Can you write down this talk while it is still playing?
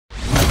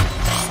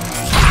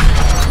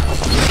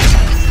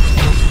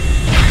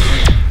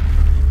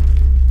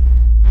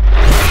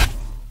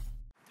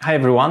Hi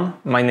everyone,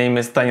 my name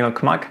is Daniel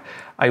Kmak.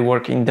 I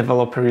work in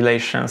developer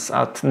relations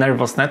at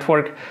Nervos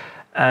Network,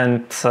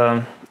 and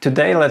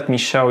today let me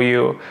show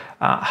you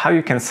how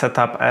you can set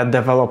up a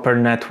developer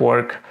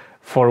network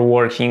for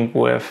working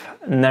with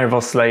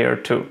Nervos Layer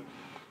 2.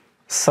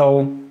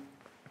 So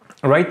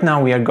right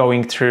now we are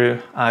going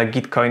through a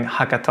Gitcoin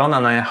hackathon,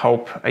 and I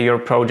hope your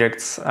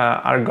projects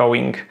are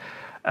going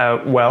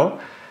well.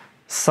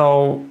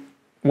 So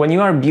when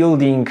you are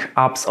building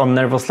apps on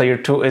Nervos Layer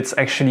 2, it's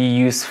actually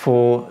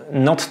useful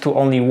not to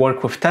only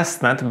work with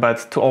testnet,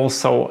 but to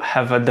also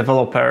have a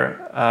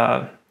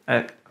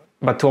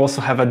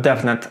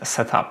DevNet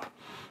setup.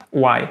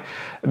 Why?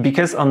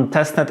 Because on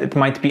testnet it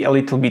might be a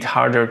little bit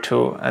harder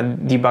to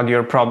debug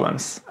your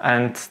problems,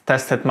 and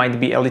testnet might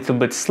be a little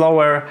bit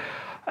slower,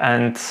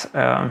 and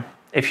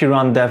if you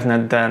run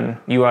DevNet, then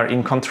you are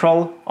in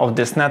control of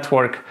this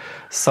network,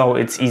 so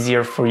it's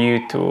easier for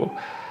you to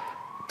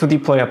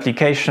deploy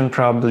application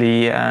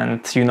probably,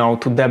 and to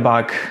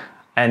debug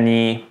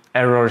any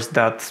errors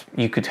that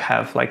you could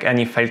have, like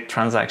any failed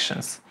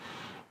transactions.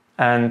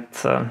 And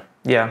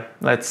yeah,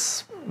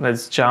 let's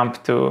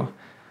jump to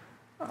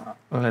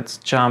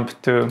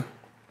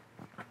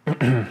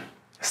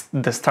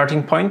the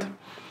starting point.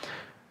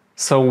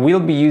 So we'll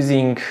be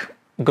using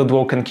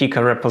Godwoken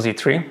Kicker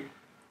repository,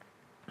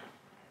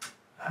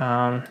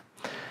 and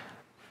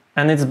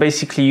it's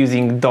basically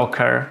using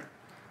Docker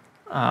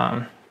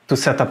to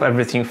set up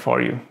everything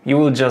for you. You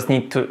will just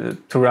need to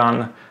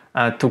run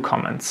 2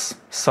 commands.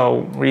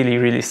 So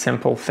really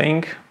simple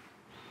thing.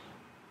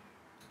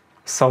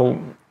 So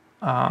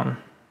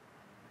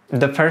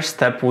the first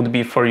step would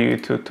be for you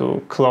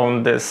to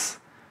clone this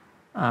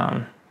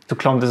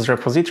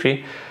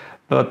repository.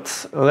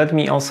 But let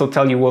me also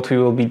tell you what we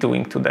will be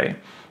doing today.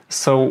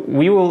 So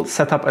we will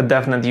set up a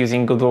DevNet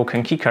using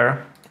Godwoken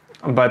Kicker,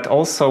 but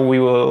also we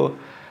will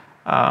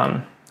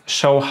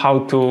show how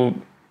to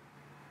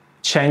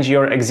change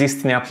your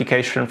existing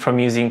application from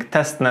using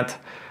testnet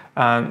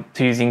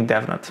to using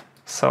DevNet.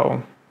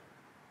 So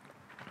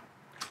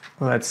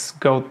let's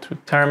go to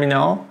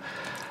terminal.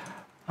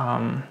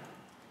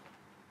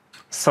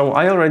 So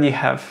I already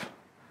have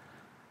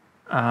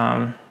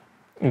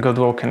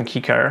Godwoken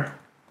Kicker.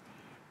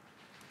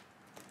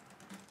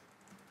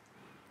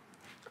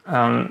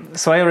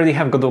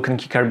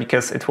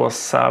 Because it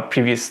was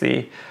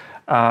previously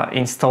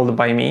installed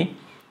by me.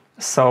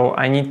 So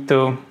I need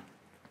to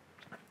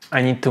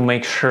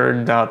make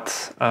sure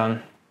that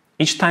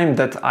each time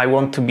that I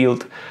want to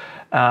build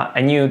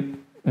a new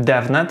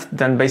DevNet,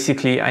 then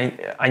basically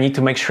I need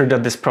to make sure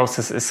that this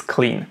process is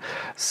clean.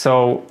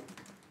 So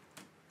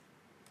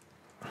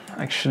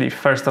actually,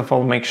 first of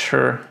all, make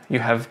sure you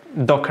have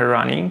Docker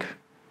running.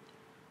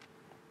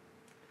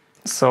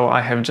 So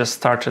I have just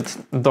started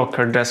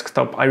Docker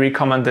desktop. I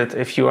recommend it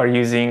if you are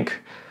using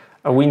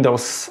a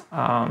Windows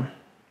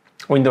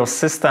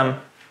system,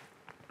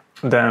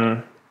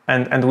 then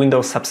and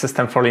Windows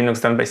subsystem for Linux,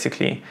 then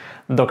basically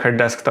Docker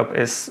desktop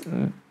is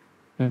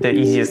the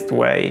easiest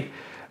way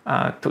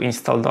to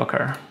install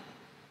Docker.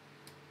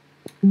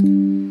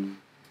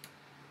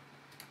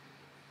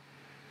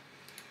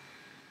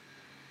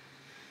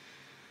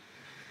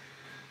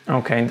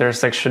 Okay,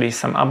 there's actually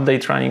some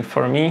update running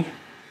for me.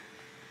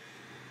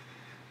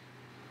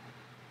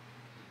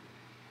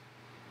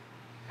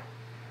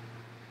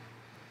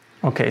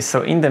 Okay,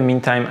 so in the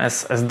meantime,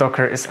 as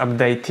Docker is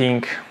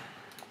updating,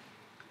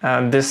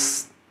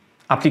 this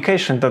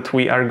application that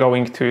we are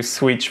going to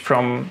switch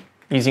from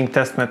using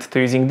testnet to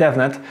using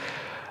DevNet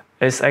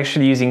is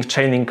actually using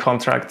chaining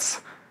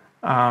contracts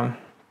on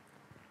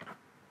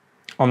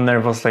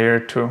Nervos Layer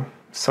 2.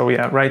 So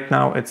yeah, right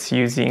now it's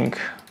using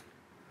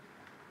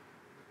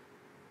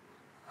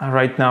a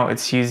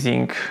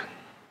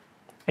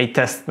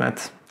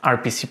testnet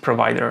RPC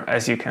provider,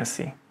 as you can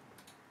see.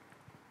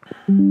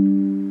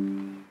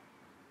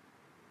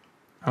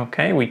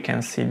 Okay, we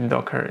can see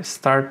Docker is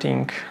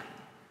starting.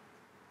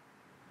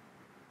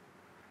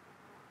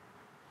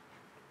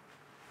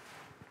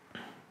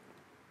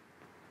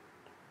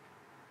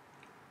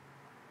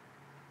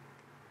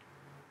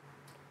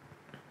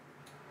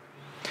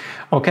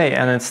 Okay,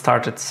 and it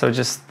started. So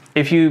just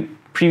if you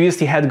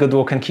previously had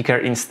Godwoken Kicker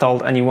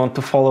installed and you want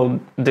to follow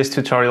this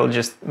tutorial,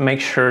 just make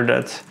sure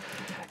that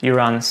you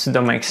run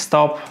sudo make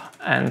stop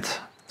and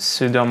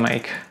sudo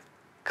make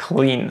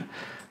clean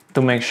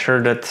to make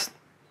sure that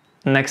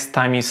next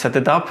time you set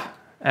it up,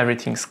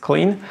 everything's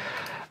clean.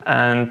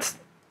 And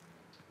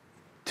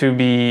to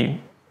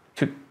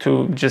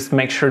just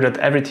make sure that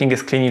everything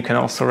is clean, you can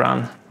also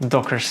run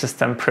docker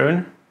system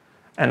prune,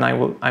 and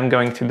I'm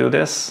going to do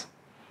this.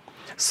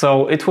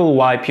 So it will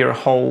wipe your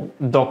whole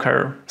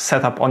Docker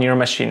setup on your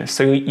machine.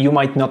 So you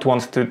might not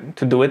want to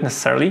do it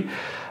necessarily,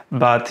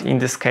 but in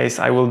this case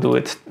I will do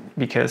it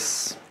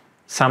because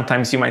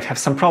sometimes you might have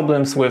some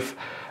problems with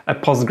a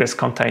Postgres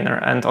container,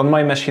 and on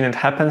my machine it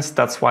happens.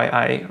 That's why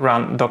I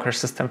run docker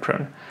system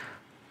prune.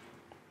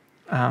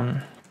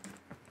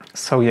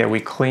 So yeah,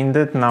 we cleaned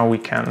it. Now we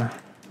can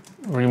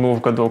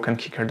remove Godwoken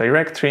Kicker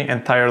directory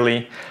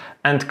entirely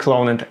and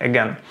clone it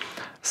again.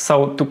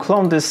 So to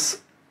clone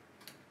this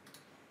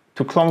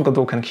to clone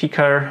Godwoken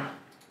Kicker,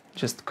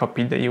 just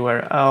copy the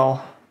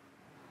URL,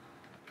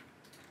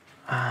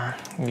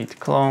 git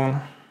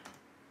clone.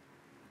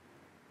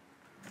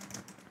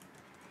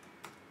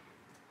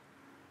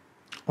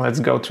 Let's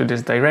go to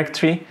this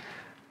directory.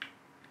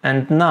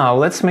 And now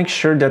let's make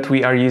sure that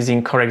we are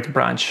using correct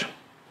branch.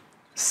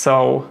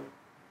 So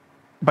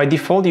by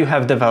default you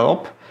have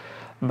develop,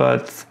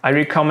 but I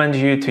recommend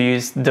you to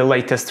use the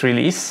latest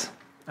release,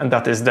 and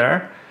that is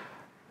there.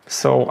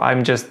 So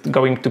I'm just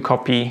going to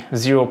copy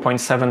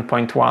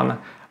 0.7.1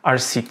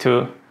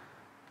 RC2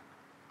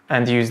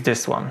 and use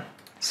this one.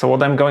 So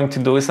what I'm going to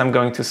do is I'm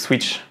going to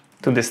switch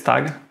to this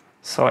tag.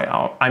 So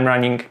I'm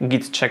running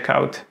git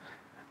checkout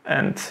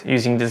and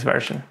using this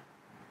version.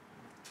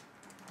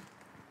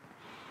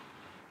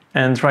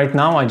 And right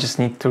now I just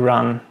need to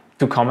run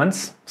 2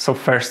 commands. So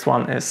first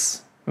one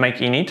is make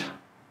init.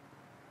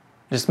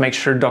 Just make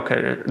sure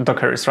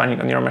Docker is running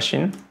on your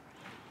machine.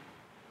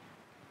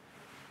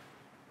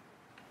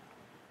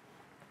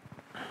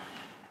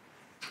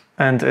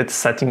 And it's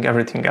setting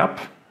everything up.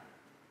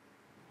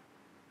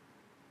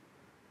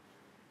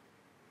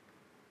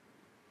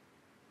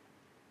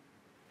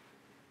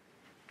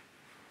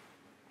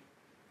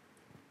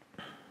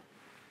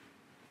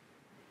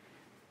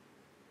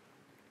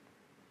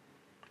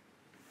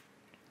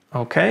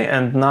 Okay,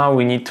 and now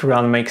we need to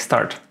run make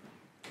start.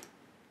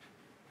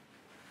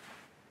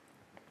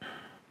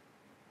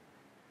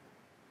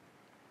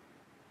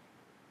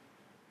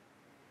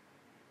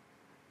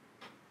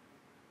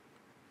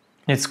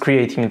 It's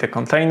creating the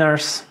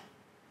containers.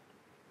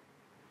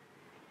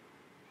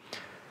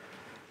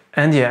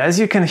 And yeah, as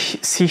you can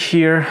see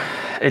here,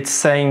 it's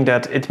saying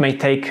that it may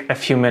take a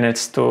few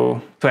minutes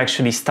to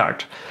actually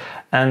start.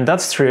 And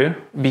that's true,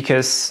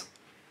 because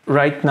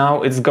right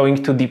now it's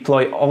going to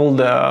deploy all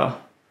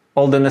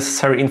the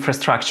necessary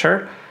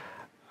infrastructure.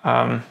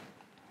 And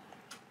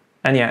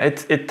yeah,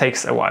 it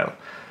takes a while.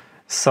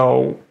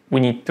 So we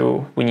need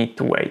to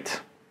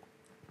wait.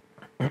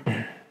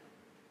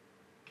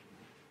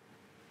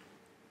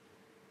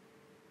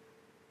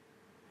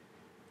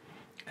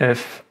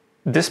 If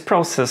this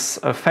process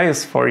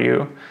fails for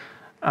you,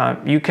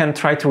 you can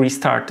try to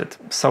restart it.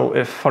 So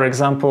if, for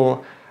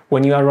example,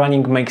 when you are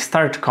running make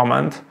start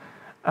command,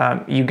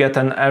 you get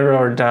an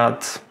error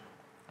that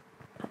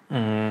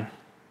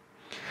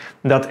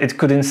it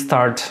couldn't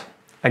start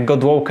a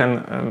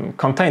Godwoken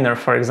container,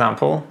 for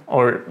example,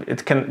 or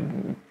it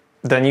can,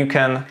 then you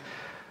can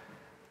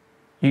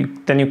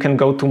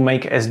go to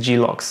make SG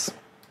logs.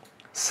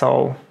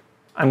 So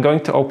I'm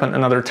going to open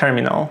another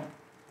terminal.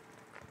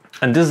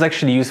 And this is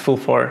actually useful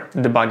for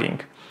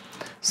debugging.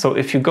 So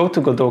if you go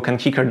to Godwoken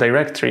Kicker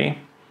directory,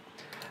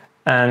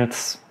 and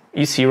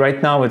you see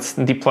right now it's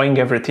deploying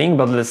everything,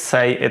 but let's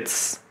say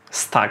it's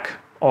stuck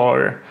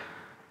or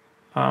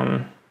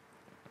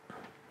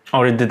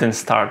it didn't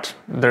start,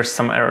 there's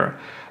some error.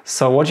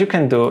 So what you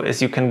can do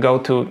is you can go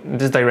to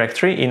this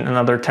directory in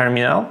another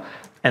terminal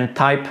and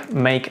type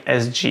make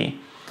SG.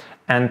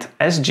 And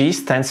SG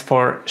stands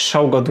for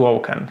show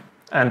Godwoken,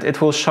 and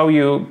it will show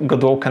you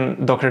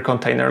Godwoken Docker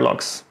container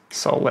logs.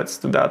 So let's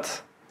do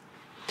that.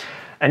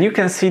 And you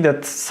can see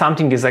that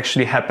something is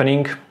actually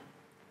happening.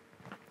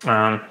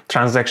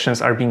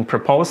 Transactions are being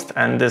proposed,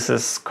 and this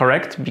is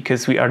correct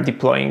because we are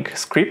deploying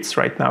scripts.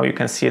 Right now you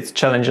can see it's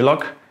challenge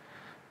log.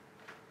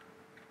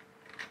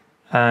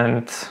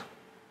 And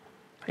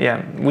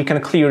yeah, we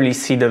can clearly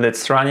see that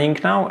it's running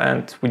now,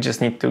 and we just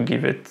need to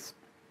give it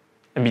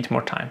a bit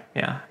more time.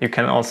 Yeah, you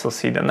can also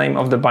see the name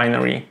of the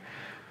binary.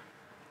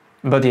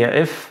 But yeah,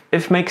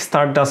 if make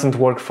start doesn't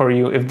work for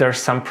you, if there's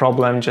some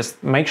problem,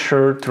 just make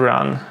sure to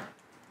run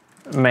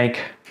make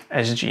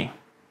SG.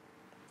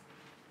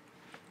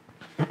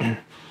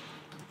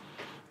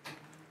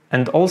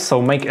 And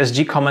also make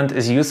SG command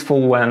is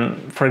useful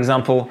when, for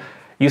example,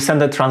 you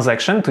send a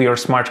transaction to your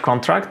smart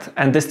contract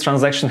and this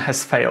transaction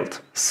has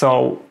failed.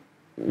 So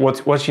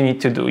what you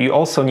need to do, you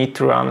also need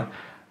to run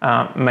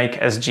make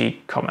SG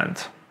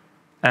command.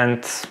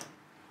 And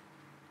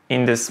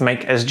in this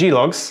make SG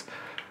logs,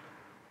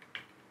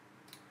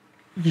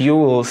 you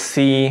will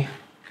see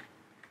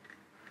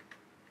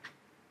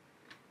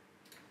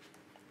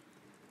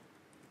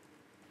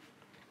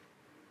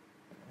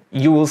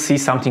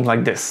something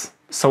like this.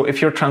 So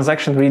if your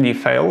transaction really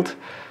failed,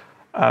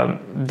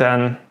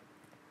 then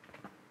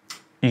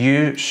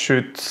you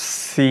should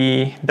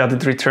see that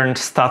it returned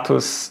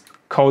status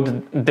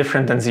code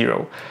different than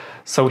 0.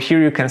 So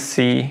here you can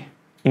see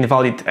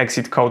invalid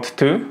exit code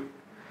 2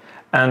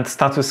 and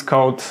status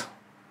code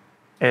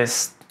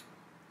is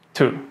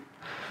 2.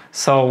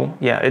 So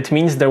yeah, it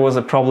means there was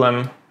a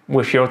problem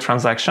with your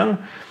transaction.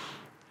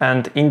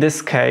 And in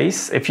this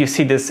case, if you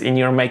see this in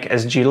your make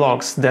SG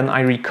logs, then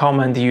I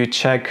recommend you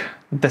check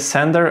the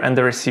sender and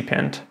the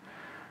recipient.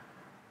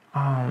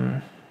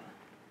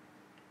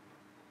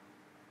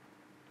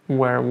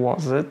 Where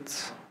was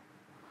it?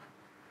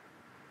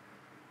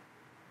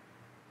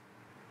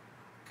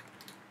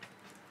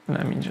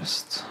 Let me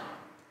just...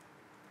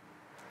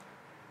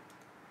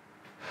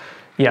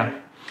 Yeah,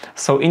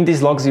 so in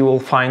these logs you will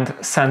find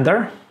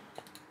sender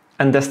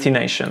and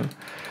destination.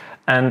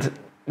 And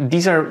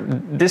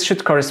this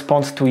should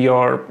correspond to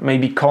your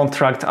maybe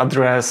contract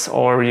address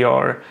or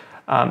your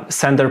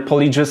sender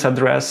Polyjuice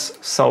address.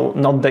 So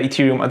not the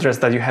Ethereum address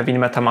that you have in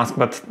MetaMask,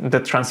 but the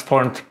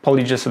transformed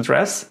Polyjuice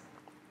address.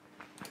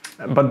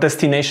 But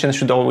destination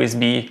should always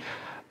be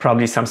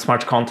probably some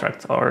smart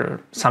contract or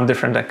some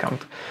different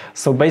account.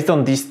 So based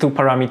on these two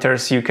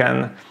parameters, you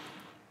can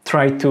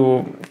try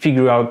to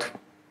figure out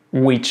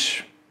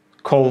which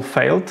call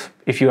failed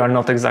if you are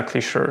not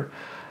exactly sure.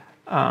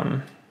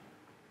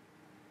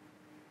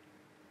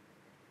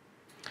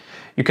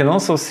 You can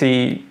also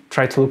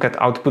try to look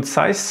at output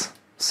size.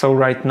 So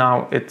right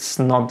now it's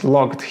not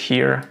logged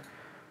here.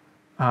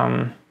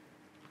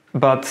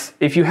 But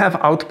if you have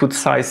output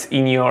size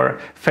in your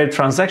failed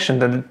transaction,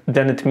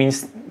 then it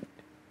means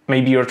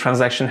maybe your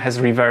transaction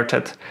has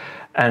reverted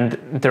and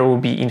there will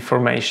be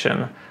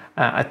information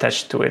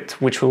attached to it,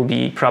 which will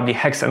be probably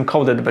hex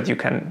encoded, but you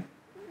can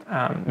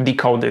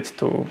decode it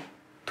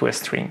to a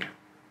string.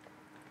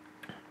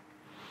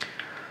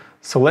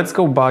 So let's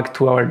go back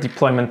to our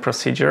deployment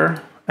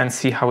procedure and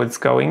see how it's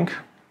going.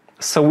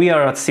 So we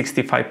are at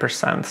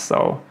 65%,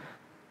 so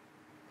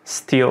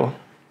still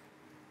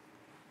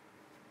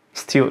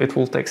it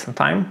will take some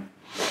time.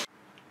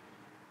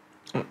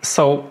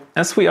 So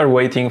as we are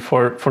waiting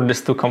for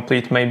this to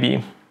complete,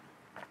 maybe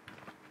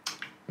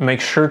make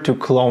sure to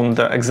clone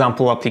the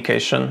example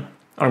application,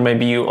 or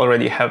maybe you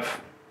already have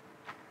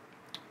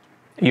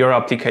your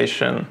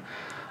application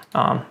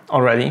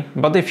already.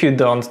 But if you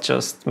don't,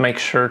 just make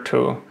sure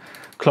to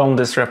clone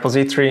this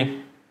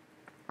repository,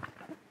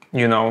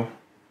 on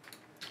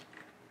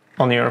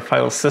your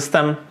file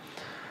system.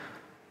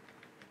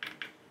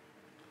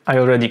 I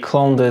already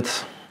cloned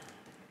it.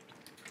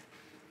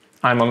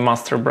 I'm on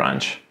master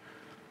branch.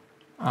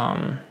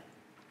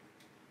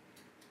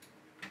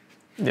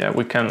 Yeah,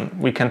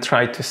 we can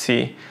try to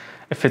see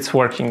if it's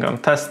working on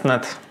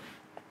testnet.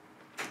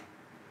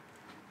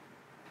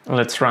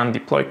 Let's run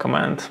deploy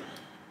command.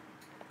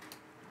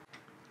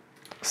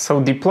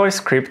 So deploy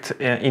script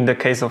in the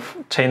case of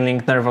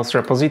Chainlink Nervos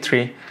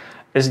repository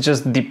is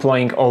just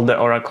deploying all the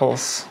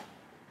oracles.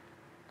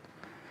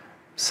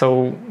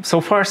 So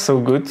far so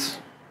good.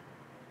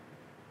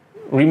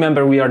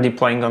 Remember, we are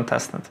deploying on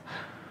testnet.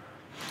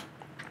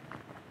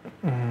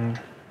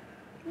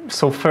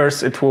 So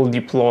first it will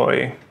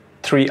deploy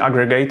 3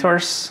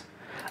 aggregators,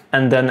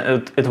 and then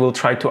it will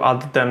try to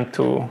add them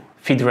to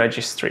feed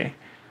registry.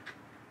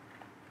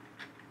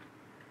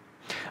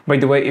 By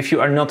the way, if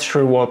you are not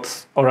sure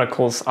what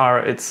oracles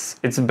are, it's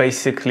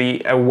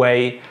basically a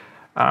way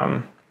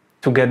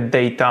to get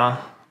data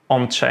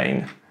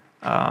on-chain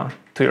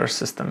to your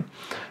system.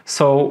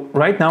 So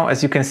right now,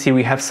 as you can see,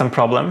 we have some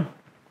problem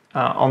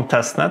on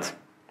testnet,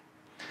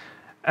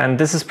 and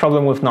this is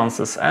problem with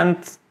nonces. And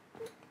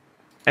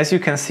as you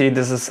can see,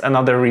 this is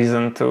another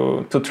reason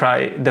to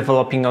try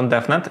developing on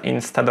DevNet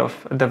instead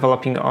of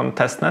developing on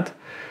testnet,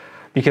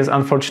 because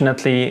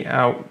unfortunately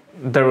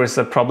there is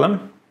a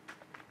problem.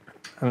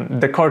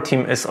 The core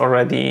team is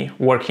already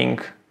working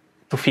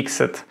to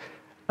fix it,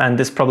 and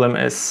this problem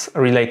is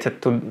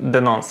related to the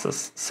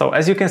nonces. So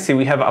as you can see,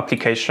 we have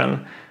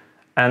application,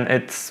 and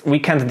we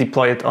can't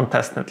deploy it on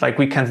testnet, like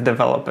we can't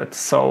develop it.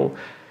 So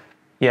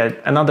yeah,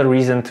 another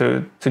reason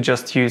to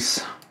just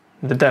use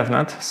the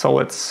DevNet. So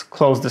let's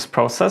close this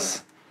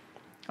process.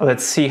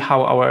 Let's see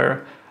how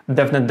our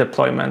DevNet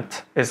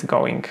deployment is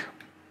going.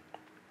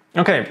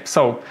 Okay,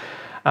 so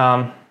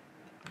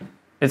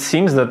it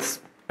seems that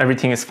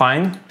everything is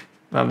fine.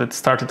 It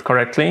started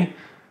correctly.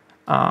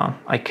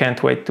 I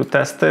can't wait to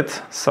test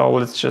it. So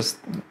let's just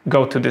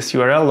go to this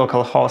URL,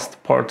 localhost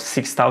port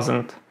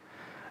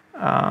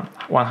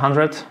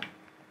 6100.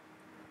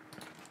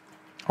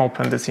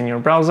 Open this in your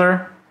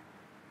browser.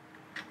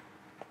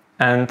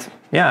 And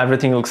yeah,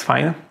 everything looks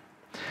fine.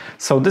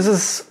 So this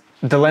is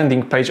the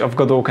landing page of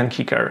Godwoken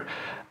Kicker.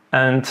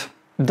 And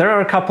there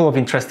are a couple of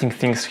interesting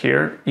things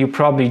here. You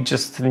probably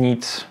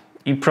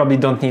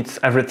don't need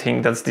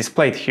everything that's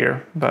displayed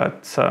here,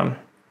 but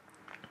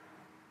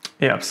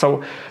yeah,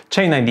 so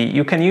chain ID,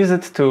 you can use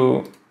it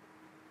to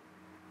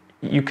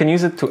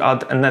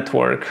add a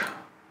network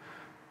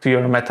to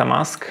your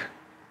MetaMask.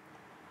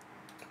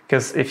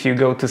 Because if you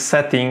go to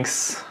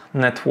settings,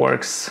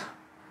 networks,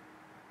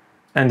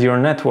 and your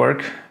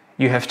network,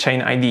 you have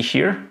chain ID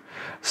here.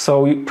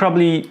 So you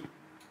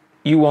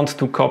want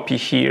to copy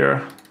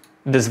here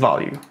this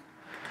value.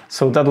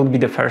 So that would be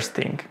the first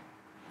thing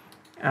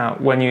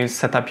when you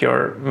set up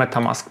your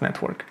MetaMask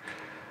network.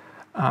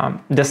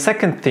 The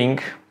second thing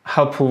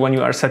helpful when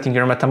you are setting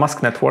your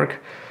MetaMask network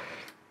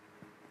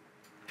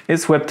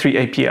is Web3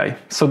 API.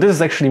 So this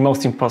is actually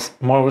most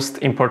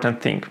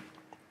important thing,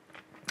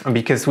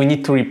 because we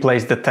need to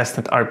replace the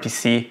testnet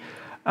RPC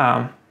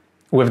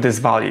with this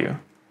value.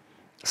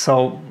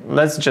 So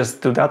let's just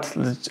do that.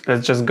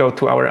 Let's just go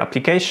to our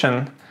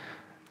application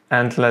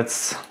and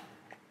let's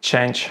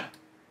change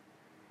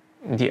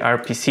the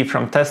RPC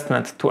from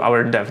testnet to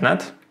our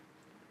DevNet,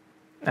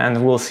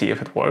 and we'll see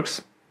if it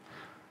works.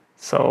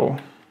 So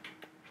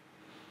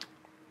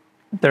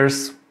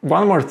there's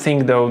One more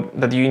thing though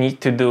that you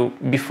need to do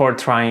before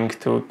trying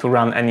to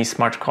run any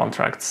smart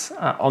contracts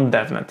on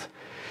DevNet.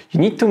 You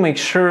need to make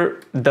sure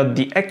that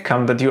the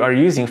account that you are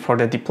using for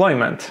the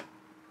deployment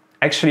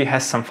actually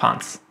has some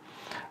funds.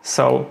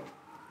 So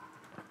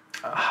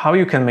how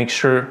you can make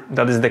sure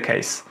that is the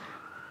case?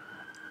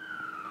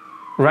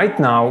 Right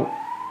now,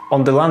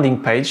 on the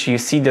landing page, you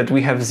see that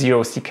we have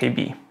 0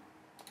 CKB.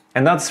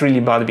 And that's really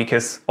bad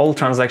because all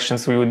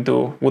transactions we would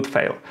do would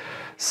fail.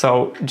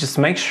 So just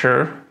make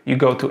sure you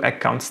go to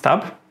Accounts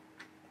tab,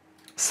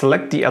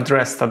 select the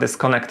address that is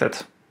connected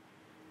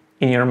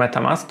in your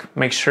MetaMask.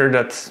 Make sure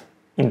that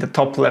in the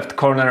top left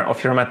corner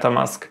of your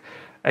MetaMask,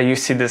 you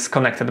see this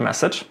connected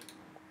message.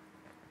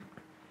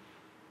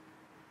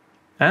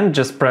 And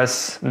just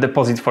press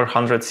deposit for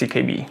 100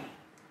 CKB.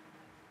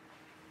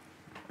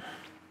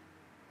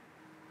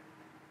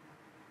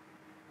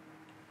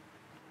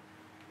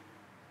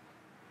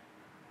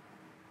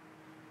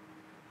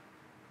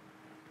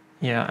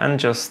 Yeah,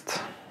 and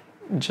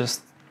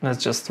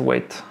let's just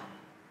wait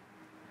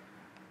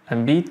a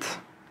bit.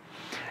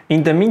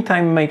 In the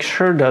meantime, make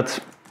sure that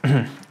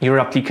your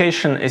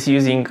application is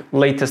using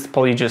latest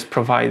Polyjuice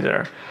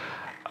provider.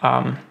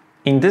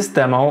 In this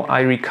demo,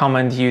 I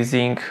recommend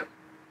using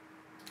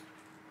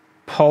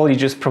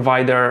Polyjuice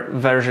provider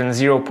version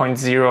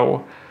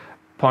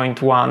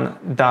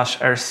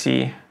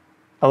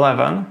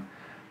 0.0.1-RC11.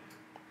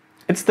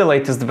 It's the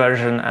latest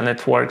version and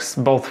it works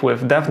both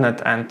with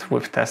DevNet and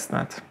with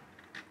testnet.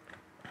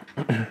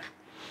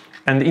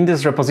 And in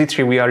this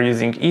repository, we are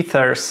using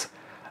ethers,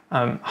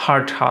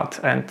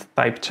 hardhat, and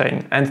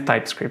typechain and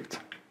TypeScript.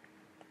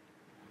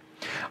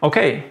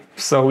 Okay,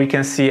 so we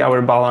can see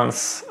our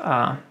balance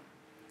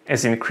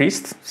is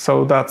increased.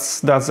 So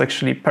that's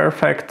actually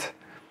perfect.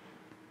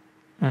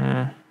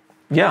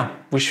 Yeah,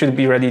 we should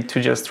be ready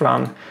to just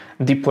run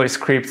deploy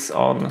scripts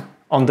on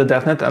the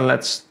DevNet, and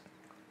let's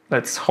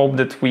hope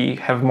that we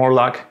have more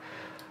luck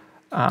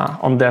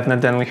on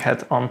DevNet than we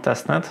had on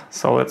testnet.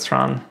 So let's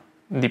run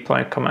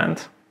deploy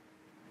command.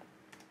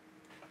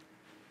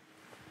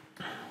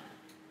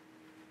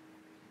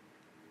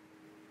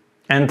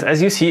 And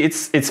as you see,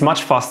 it's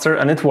much faster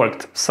and it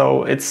worked.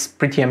 So it's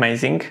pretty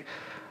amazing.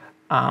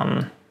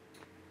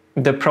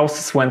 The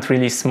process went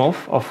really smooth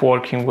of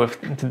working with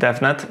the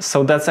DevNet.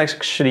 So that was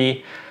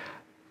actually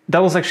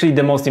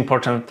the most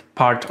important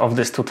part of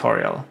this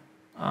tutorial.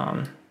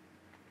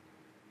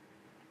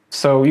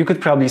 So you could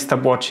probably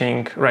stop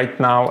watching right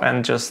now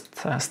and just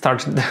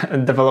start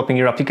developing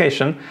your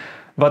application.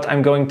 But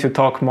I'm going to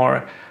talk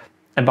more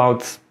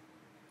about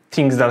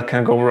things that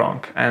can go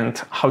wrong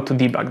and how to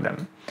debug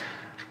them.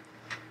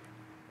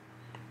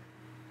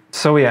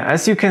 So yeah,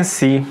 as you can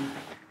see,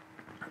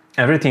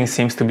 everything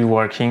seems to be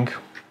working,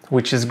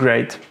 which is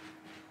great.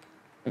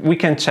 We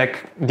can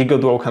check the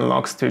Godwoken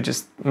logs to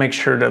just make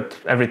sure that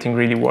everything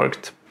really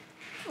worked.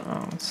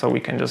 So we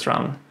can just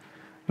run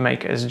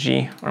make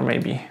SG, or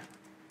maybe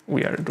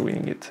we are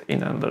doing it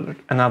in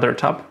another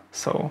tab.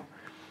 So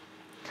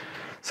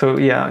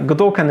yeah,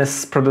 Godwoken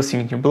is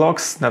producing new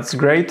blocks. That's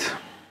great.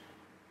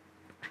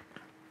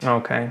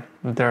 Okay,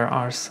 there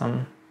are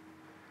some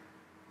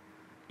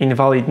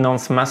invalid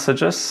nonce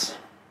messages.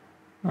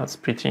 That's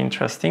pretty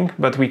interesting,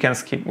 but we can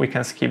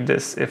skip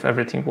this if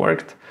everything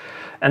worked.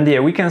 And yeah,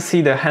 we can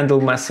see the handle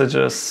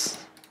messages.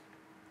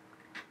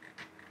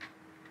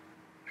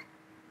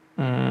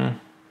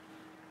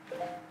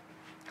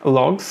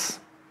 Logs.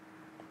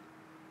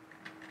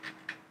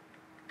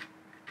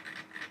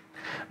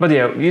 But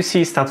yeah, you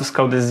see status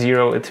code is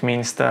 0. It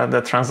means that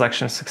the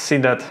transaction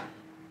succeeded.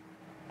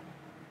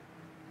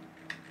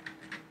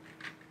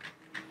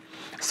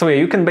 So yeah,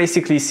 you can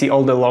basically see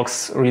all the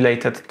logs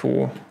related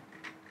to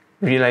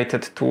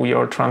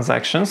your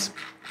transactions.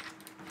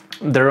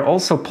 There are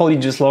also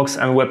Polyjuice logs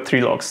and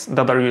Web3 logs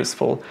that are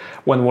useful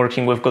when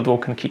working with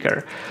Godwoken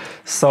Kicker.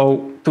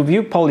 So to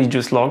view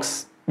Polyjuice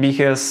logs,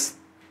 because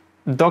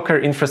Docker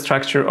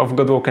infrastructure of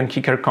Godwoken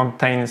Kicker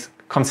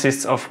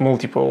consists of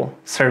multiple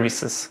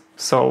services.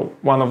 So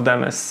one of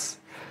them is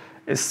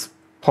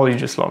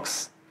Polyjuice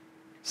logs.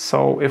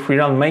 So if we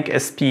run make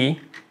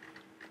sp,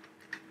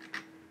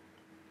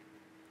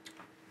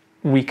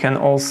 we can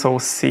also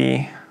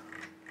see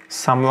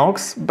some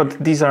logs, but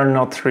these are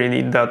not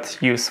really that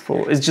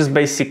useful. It just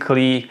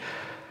basically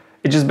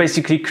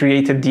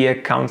created the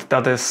account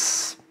that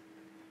is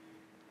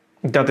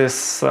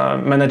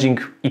managing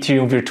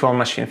Ethereum virtual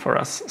machine for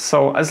us.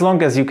 So as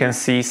long as you can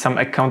see some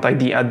account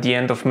ID at the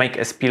end of make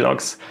sp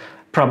logs,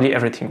 probably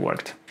everything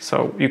worked.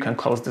 So you can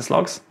close these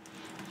logs.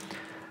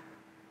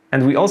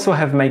 And we also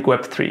have make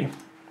web3.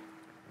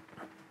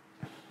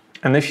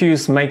 And if you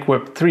use make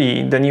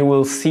web3, then you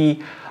will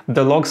see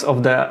the logs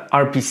of the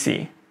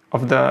RPC,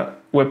 of the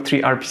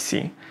Web3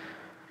 RPC.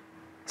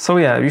 So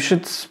yeah, you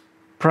should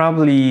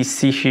probably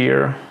see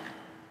here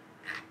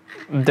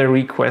the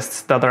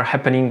requests that are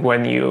happening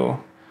when you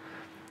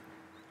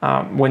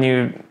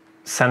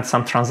send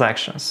some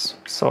transactions.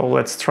 So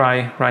let's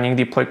try running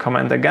deploy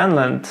command again,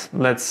 and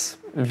let's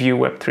view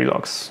Web3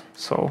 logs.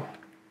 So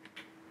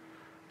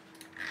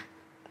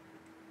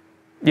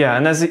yeah,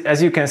 and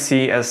as you can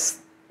see, as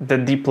the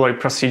deploy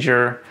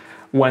procedure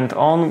went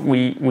on,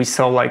 we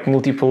saw like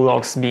multiple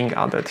logs being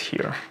added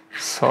here.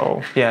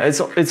 So yeah,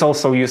 it's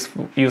also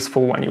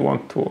useful when you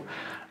want to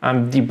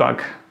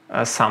debug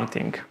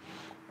something.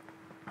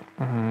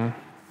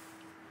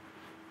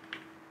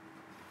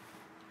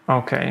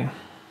 Okay.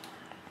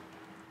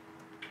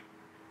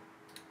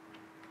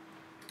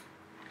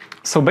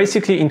 So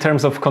basically, in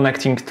terms of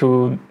connecting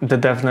to the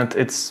DevNet,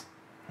 it's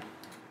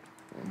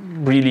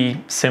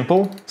really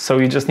simple. So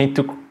you just need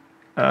to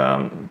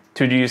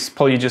use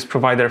Polyjuice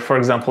provider, for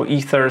example,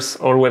 Ethers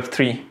or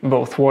Web3,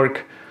 both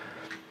work.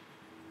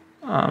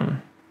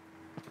 And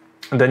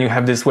then you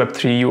have this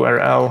Web3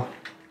 URL,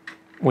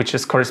 which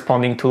is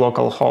corresponding to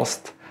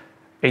localhost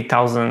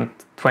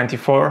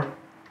 8024.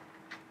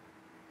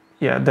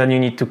 Yeah, then you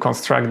need to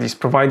construct these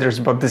providers,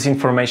 but this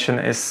information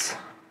is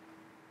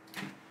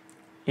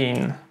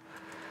in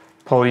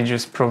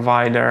Polyjuice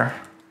provider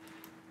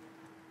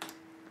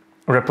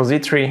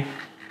repository.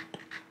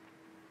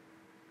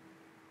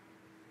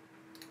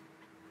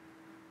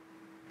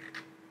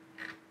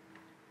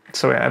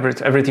 So yeah,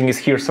 everything is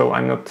here, so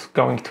I'm not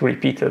going to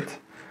repeat it.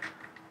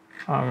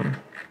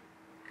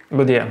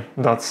 But yeah,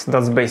 that's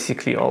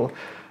basically all.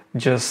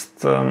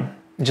 Just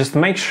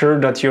make sure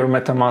that your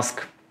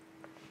MetaMask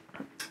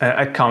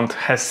account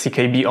has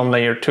CKB on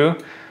layer 2,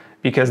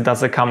 because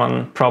that's a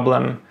common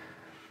problem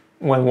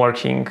when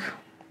working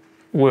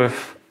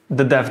with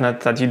the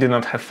DevNet, that you do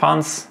not have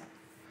funds.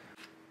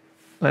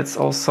 Let's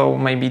also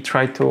maybe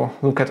try to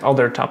look at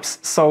other tabs.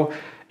 So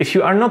if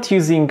you are not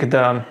using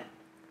the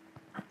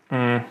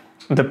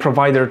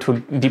provider to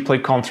deploy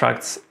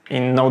contracts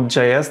in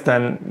Node.js,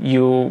 then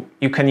you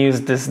can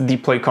use this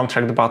deploy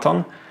contract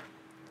button.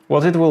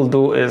 What it will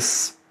do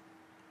is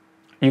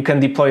you can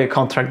deploy a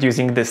contract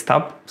using this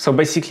tab. So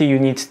basically you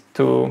need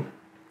to,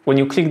 when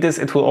you click this,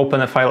 it will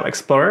open a file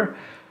explorer.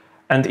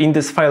 And in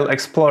this file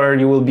explorer,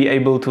 you will be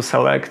able to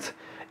select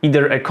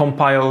either a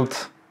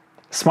compiled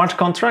smart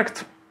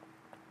contract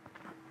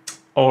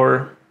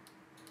or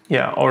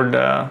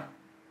the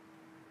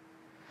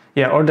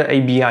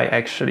ABI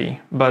actually.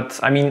 But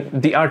I mean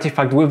the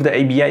artifact with the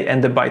ABI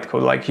and the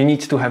bytecode, like you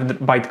need to have the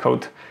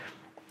bytecode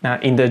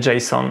in the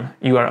JSON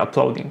you are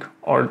uploading,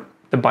 or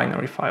the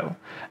binary file.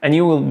 And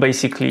you will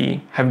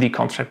basically have the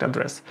contract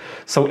address.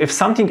 So if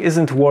something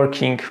isn't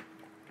working,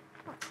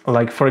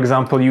 like for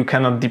example, you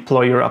cannot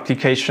deploy your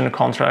application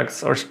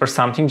contracts or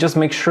something, just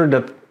make sure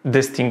that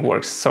this thing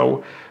works.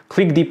 So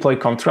click deploy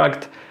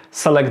contract,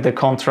 select the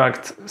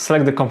contract,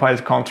 select the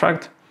compiled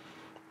contract,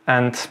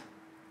 and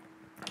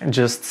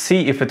just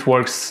see if it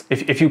works,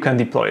 if you can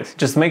deploy it.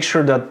 Just make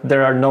sure that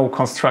there are no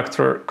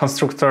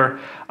constructor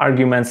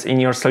arguments in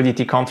your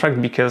solidity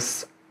contract,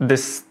 because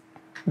this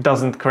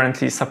doesn't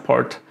currently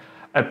support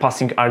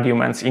passing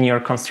arguments in your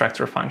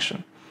constructor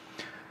function.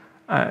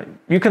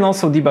 You can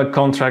also debug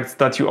contracts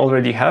that you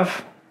already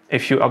have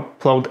if you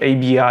upload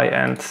ABI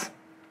and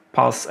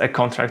pass a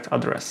contract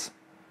address.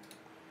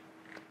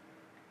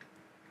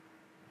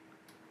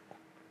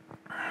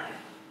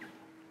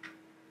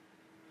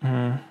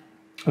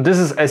 This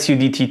is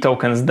SUDT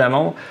tokens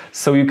demo,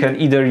 so you can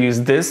either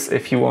use this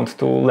if you want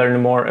to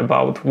learn more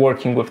about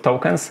working with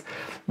tokens,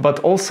 but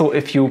also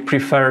if you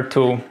prefer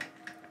to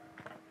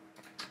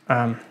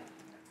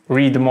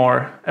read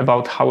more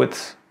about how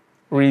it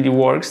really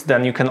works,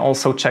 then you can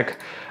also check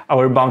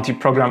our bounty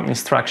program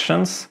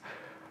instructions.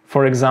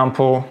 For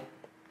example,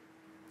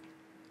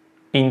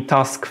 in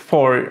task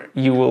 4,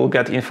 you will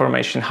get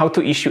information how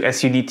to issue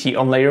SUDT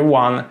on layer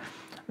 1,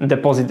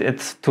 deposit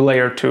it to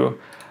layer 2,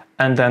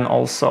 and then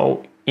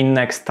also in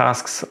next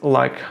tasks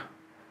like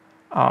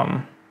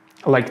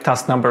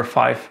task number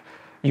 5,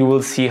 you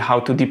will see how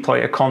to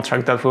deploy a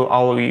contract that will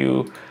allow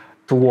you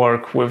to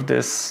work with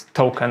this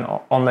token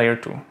on layer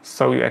 2.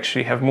 So you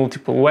actually have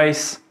multiple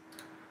ways.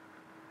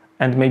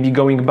 And maybe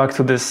going back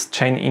to this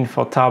chain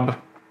info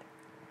tab,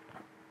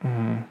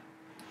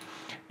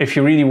 if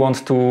you really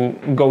want to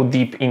go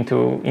deep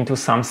into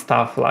some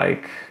stuff,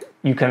 like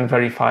you can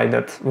verify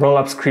that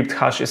rollup script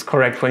hash is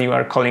correct when you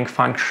are calling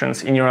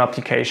functions in your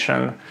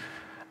application,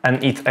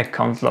 and it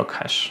account log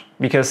hash.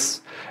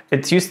 Because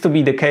it used to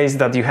be the case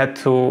that you had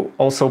to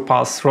also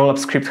pass rollup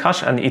script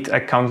hash and it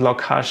account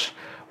log hash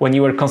when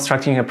you were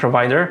constructing a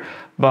provider,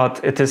 but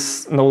it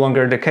is no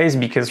longer the case,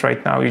 because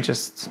right now you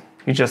just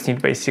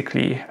need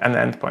basically an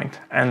endpoint,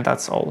 and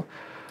that's all.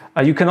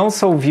 You can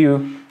also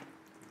view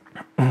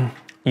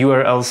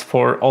URLs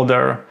for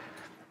other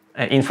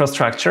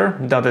infrastructure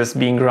that is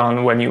being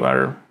run when you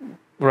are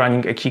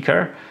running a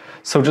kicker.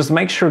 So just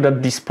make sure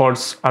that these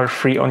ports are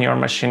free on your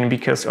machine,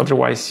 because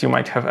otherwise you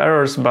might have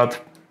errors.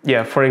 But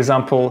yeah, for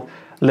example,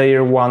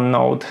 layer 1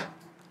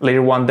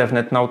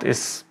 DevNet node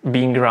is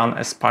being run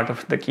as part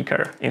of the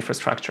kicker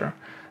infrastructure.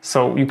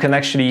 So you can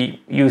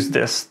actually use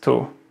this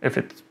too, if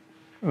it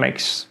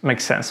makes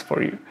sense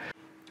for you.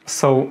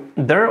 So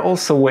there are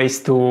also ways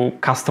to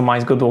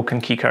customize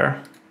Godwoken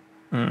kicker.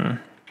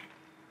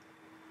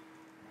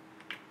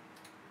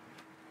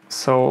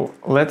 So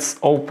let's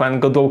open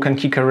Godwoken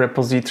kicker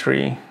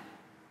repository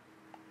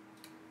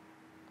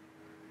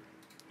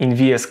in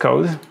VS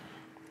Code.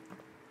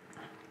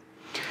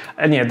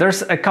 And yeah,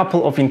 there's a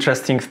couple of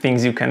interesting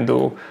things you can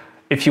do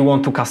if you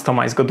want to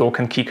customize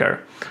Godwoken Kicker.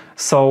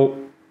 So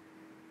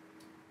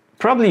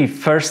probably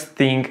first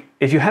thing,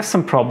 if you have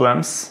some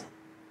problems,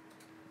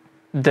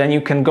 then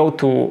you can go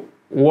to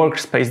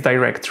workspace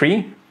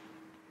directory,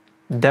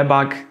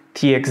 debug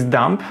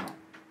txdump,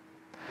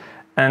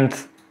 and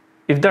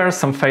if there are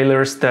some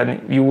failures,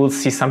 then you will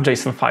see some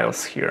JSON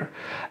files here.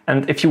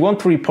 And if you want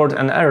to report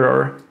an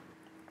error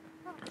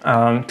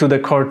to the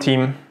core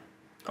team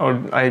or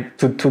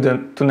to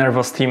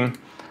Nervos team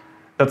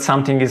that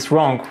something is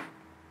wrong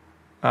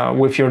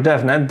with your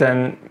DevNet,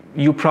 then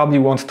you probably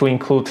want to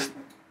include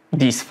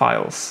these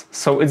files.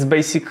 So it's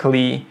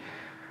basically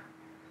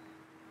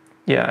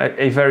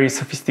a very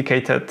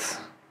sophisticated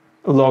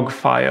log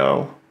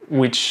file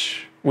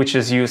which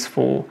is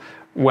useful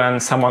when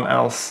someone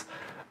else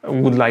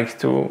would like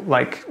to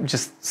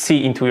just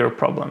see into your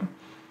problem.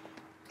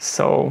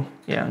 So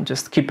yeah,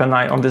 just keep an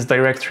eye on this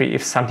directory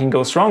if something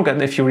goes wrong,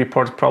 and if you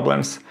report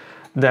problems,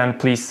 then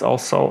please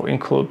also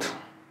include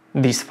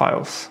these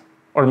files,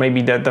 or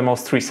maybe the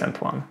most recent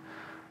one.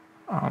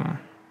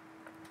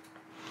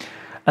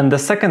 And the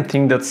second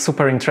thing that's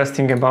super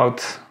interesting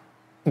about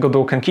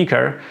Godwoken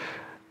Kicker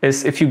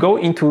is if you go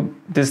into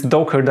this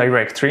Docker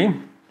directory,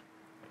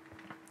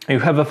 you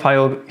have a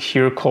file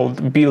here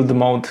called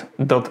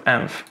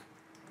buildmode.env.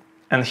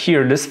 And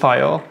here, this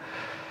file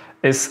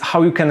is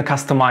how you can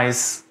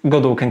customize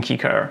Godwoken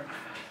Kicker.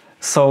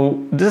 So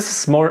this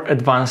is more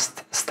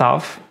advanced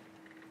stuff,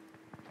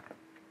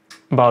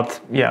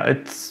 but yeah,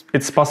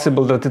 it's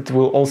possible that it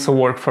will also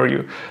work for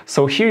you.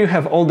 So here you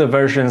have all the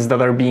versions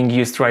that are being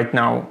used right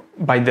now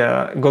by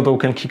the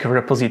Godwoken Kicker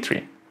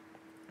repository.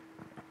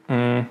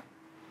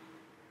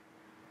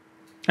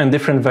 And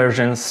different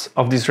versions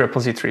of these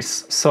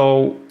repositories.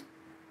 So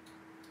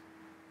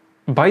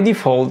by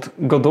default,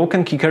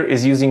 Godwoken Kicker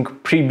is using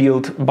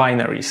pre-built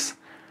binaries,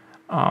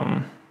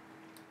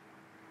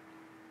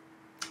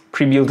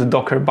 pre-built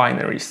Docker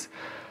binaries.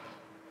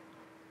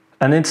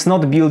 And it's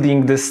not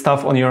building this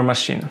stuff on your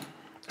machine.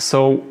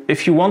 So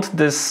if you want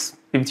this,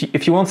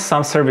 if you want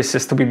some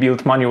services to be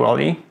built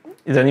manually,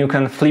 then you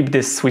can flip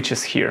these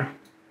switches here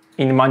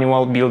in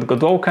manual build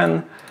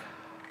Godwoken.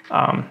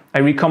 I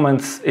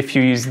recommend if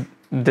you use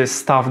this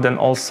stuff, then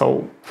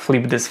also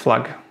flip this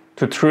flag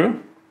to true,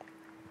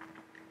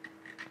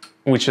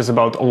 which is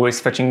about always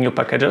fetching new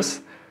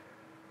packages.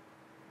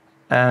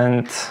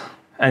 And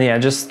yeah,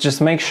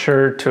 just make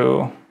sure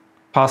to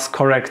pass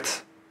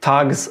correct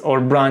tags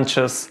or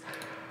branches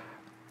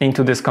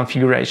into this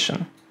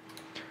configuration.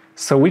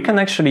 So we can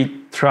actually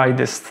try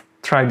this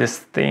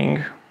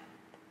thing.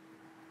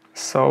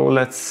 So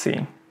let's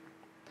see.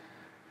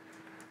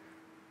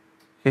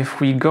 If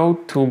we go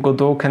to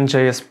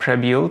Godwoken.js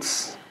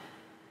prebuilds,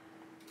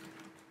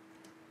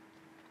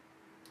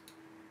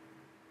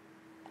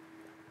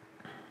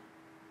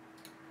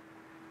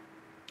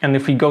 and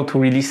if we go to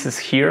releases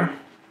here,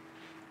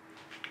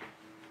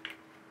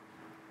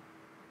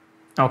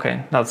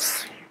 okay,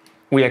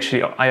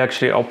 I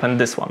actually opened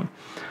this one.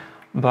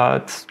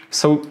 But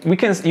so you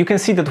can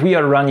see that we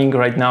are running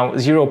right now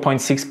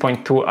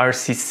 0.6.2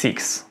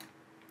 RC6.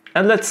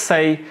 And let's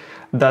say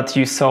that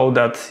you saw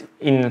that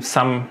in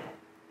some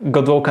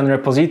Godwoken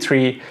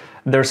repository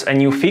there's a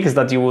new fix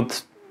that you would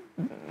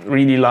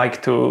really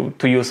like to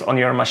use on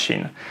your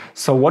machine.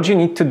 So what you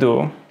need to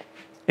do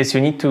is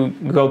you need to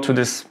go to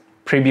this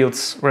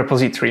pre-builds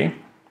repository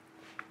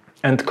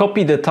and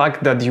copy the tag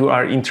that you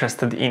are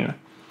interested in.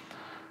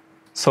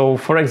 So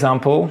for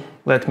example,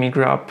 let me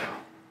grab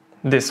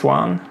this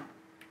one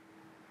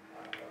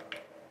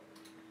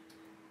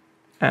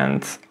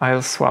and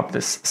I'll swap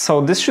this.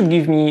 So this should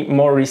give me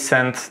more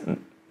recent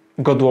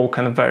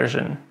Godwoken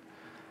version.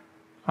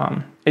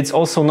 It's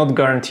also not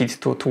guaranteed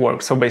to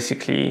work. So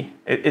basically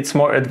it's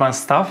more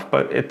advanced stuff,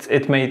 but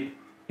it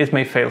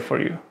may fail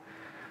for you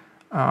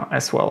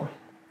as well.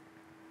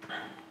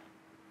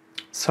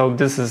 So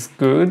this is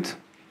good.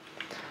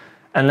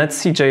 And let's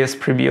see JS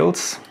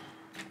prebuilds.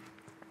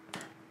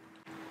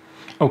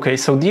 Okay,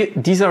 so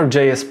these are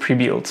JS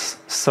prebuilds.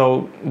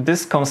 So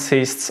this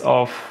consists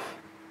of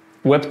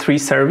Web3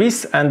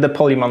 service and the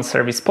Polyman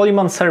service.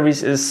 Polyman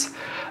service is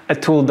a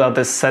tool that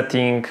is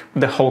setting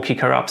the whole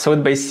Kicker up. So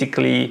it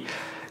basically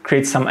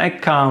creates some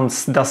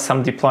accounts, does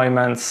some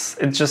deployments.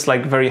 It's just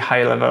like very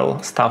high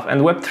level stuff.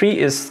 And Web3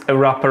 is a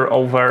wrapper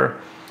over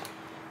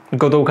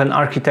Godwoken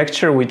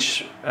architecture,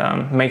 which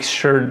makes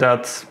sure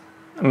that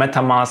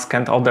MetaMask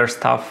and other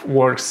stuff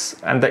works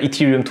and the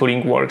Ethereum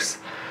tooling works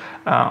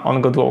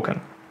on Godwoken.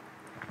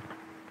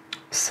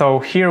 So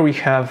here we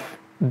have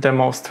the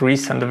most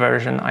recent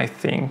version, I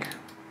think.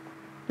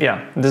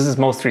 Yeah, this is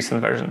most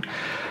recent version.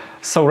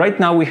 So right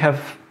now we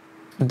have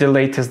the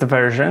latest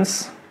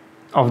versions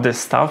of this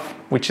stuff,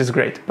 which is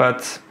great,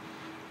 but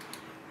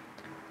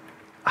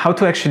how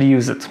to actually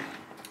use it?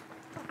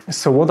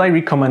 So what I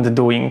recommend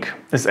doing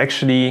is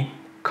actually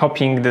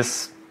copying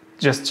this,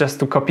 just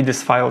to copy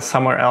this file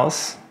somewhere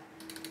else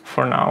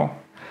for now.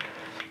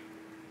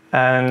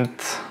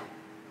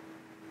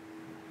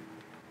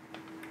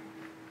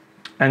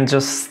 and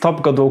just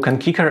stop Godwoken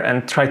Kicker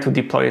and try to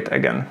deploy it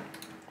again.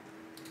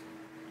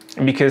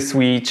 Because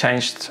we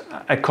changed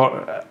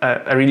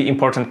a really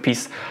important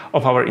piece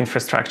of our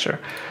infrastructure.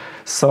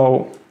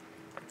 So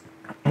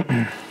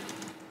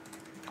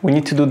we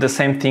need to do the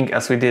same thing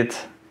as we did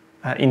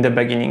in the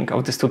beginning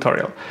of this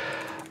tutorial.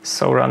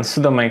 So run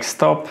sudo make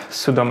stop,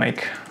 sudo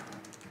make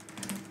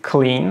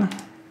clean.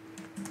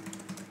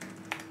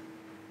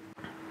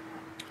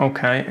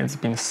 Okay, it's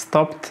been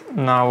stopped.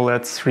 Now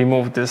let's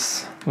remove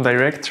this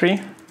directory.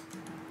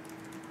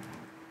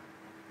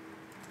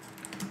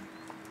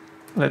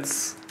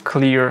 Let's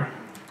clear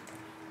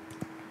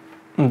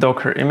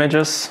Docker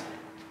images.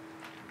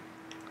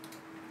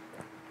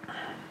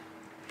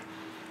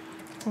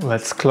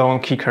 Let's clone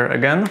Kicker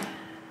again.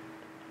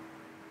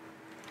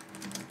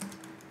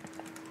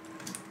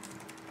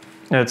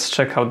 Let's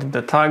check out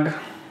the tag.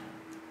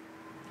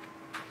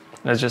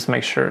 Let's just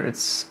make sure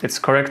it's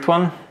correct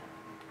one.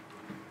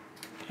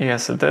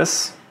 Yes, it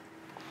is.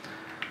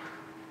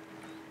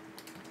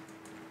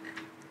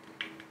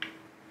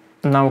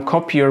 Now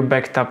copy your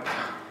backed up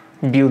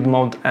build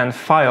mode and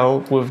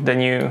file with the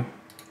new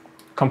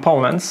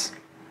components.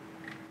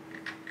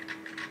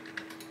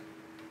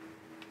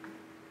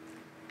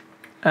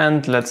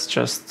 And let's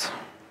just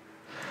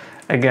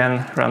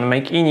again run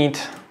make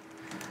init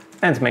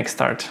and make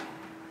start.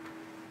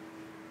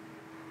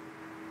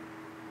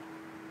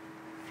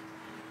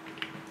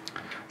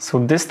 So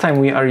this time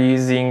we are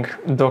using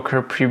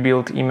Docker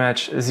pre-built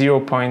image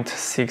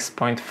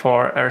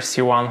 0.6.4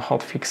 RC1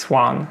 hotfix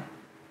 1.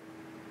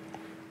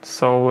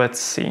 So let's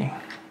see.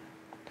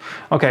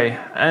 Okay,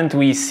 and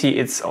we see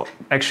it's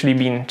actually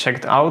been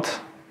checked out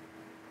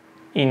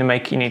in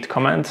make init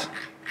command.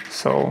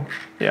 So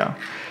yeah,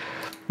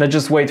 let's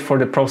just wait for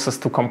the process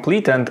to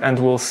complete and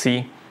we'll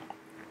see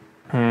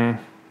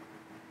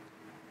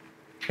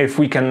if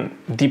we can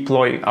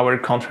deploy our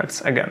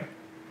contracts again.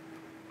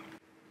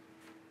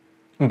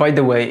 By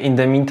the way, in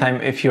the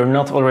meantime, if you're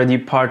not already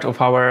part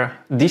of our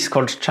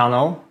Discord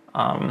channel,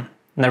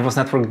 Nervos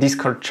Network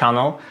Discord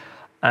channel,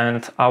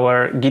 and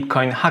our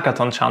Gitcoin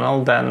hackathon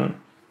channel, then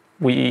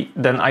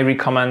I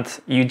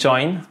recommend you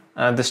join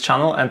this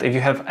channel. And if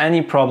you have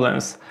any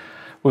problems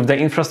with the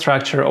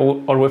infrastructure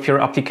or with your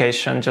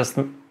application,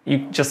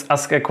 you just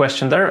ask a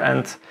question there,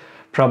 and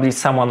probably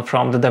someone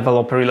from the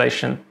developer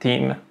relation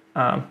team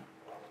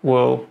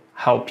will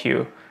help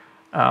you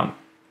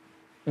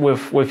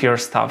with your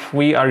stuff.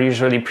 We are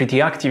usually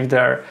pretty active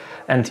there,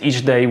 and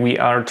each day we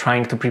are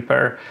trying to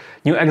prepare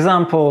new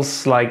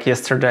examples. Like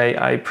yesterday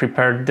I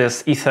prepared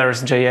this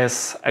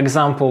ethers.js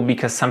example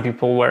because some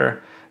people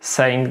were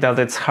saying that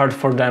it's hard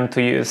for them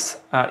to use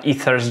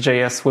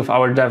ethers.js with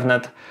our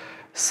devnet.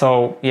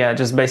 So yeah,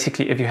 just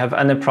basically if you have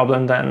any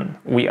problem, then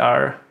we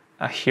are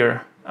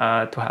here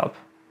to help.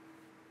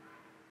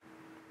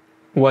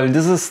 While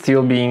this is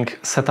still being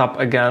set up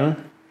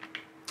again,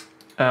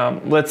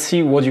 let's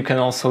see what you can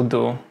also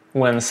do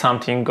when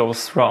something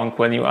goes wrong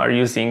when you are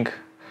using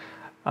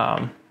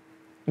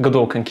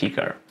Godwoken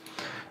Kicker.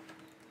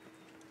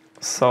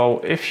 So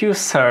if you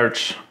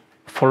search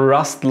for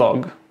Rust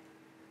log,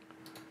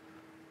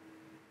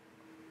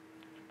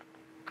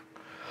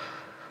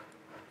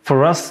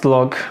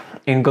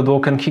 in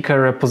Godwoken Kicker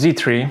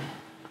repository,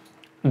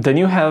 then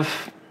you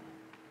have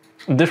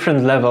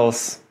different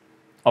levels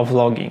of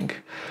logging.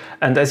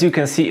 And as you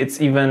can see,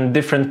 it's even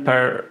different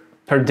per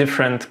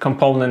different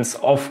components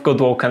of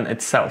Godwoken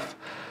itself.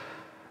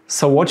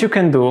 So what you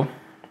can do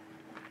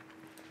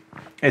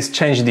is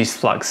change these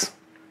flags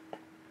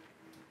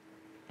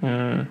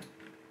to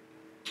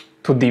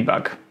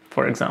debug,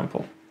 for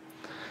example.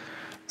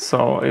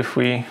 So if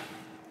we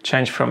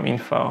change from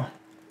info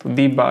to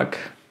debug,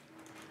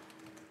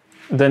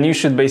 then you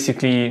should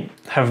basically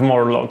have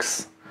more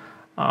logs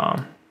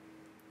of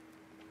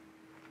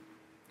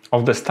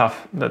the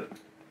stuff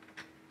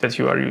that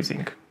you are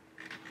using.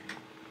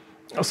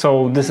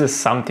 So this is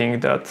something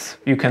that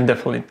you can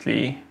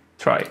definitely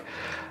try.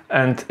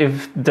 And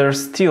if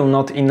there's still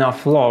not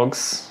enough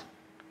logs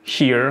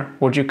here,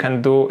 what you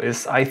can do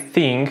is, I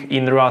think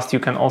in Rust you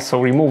can also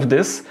remove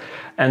this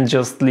and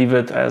just leave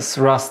it as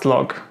Rust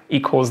log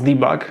equals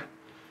debug,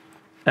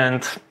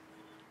 and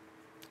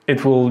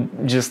it will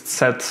just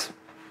set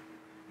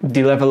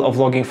the level of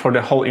logging for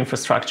the whole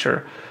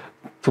infrastructure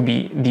to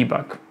be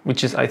debug,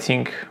 which is, I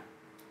think,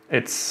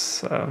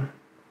 it's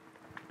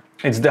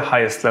the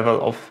highest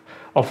level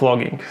of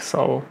logging.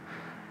 So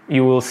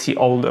you will see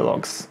all the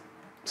logs.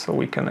 So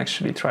we can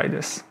actually try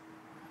this.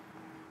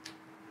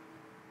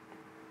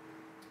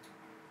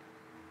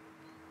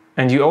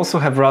 And you also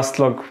have Rust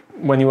log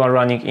when you are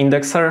running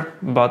indexer,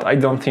 but I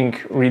don't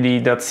think really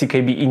that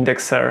CKB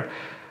indexer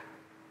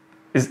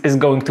is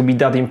going to be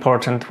that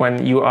important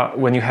when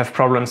you have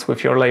problems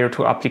with your layer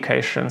 2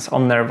 applications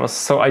on Nervos.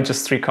 So I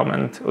just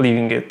recommend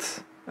leaving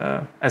it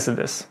as it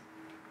is.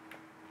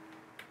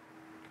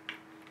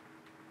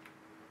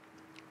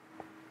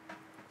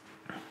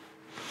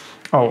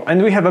 Oh,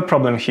 and we have a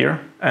problem here,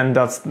 and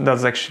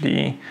that's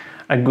actually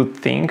a good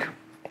thing.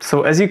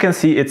 So as you can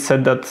see, it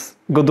said that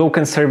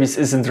Godwoken service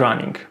isn't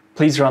running.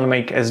 Please run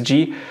make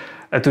SG.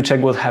 to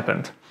check what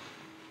happened.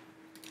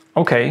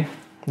 Okay,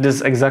 this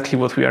is exactly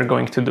what we are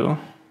going to do.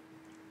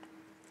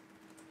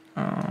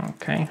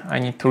 Okay, I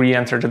need to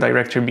re-enter the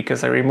directory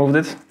because I removed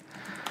it.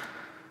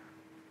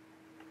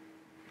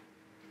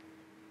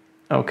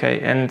 Okay,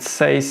 and it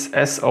says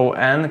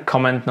SON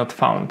command not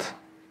found,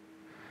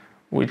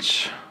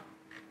 which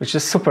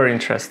is super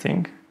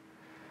interesting.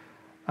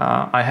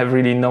 I have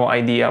really no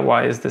idea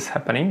why is this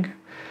happening.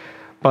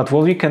 But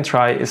what we can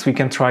try is we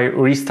can try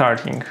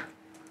restarting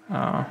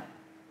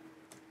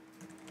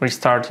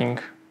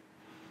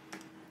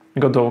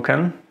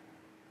Godwoken.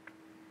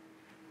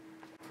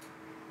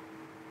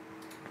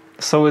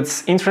 So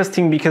it's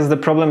interesting because the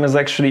problem is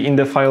actually in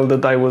the file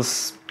that I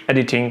was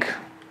editing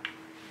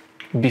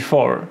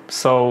before.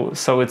 So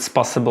it's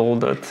possible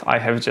that I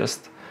have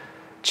just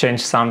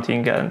changed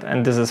something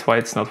and this is why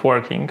it's not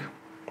working.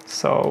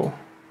 So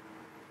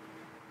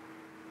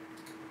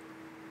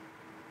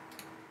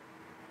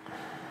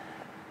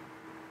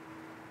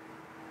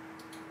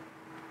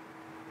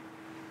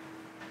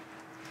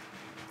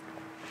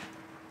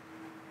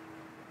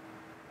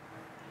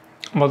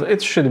but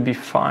it should be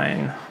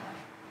fine.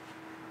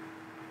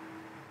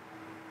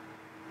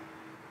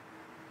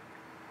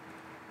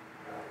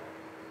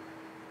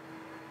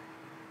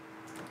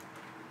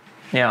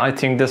 Yeah, I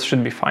think this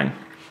should be fine.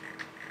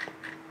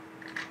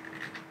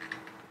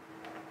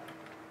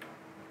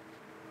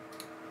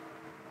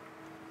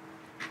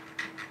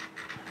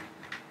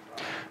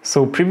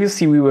 So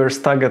previously we were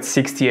stuck at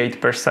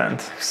 68%.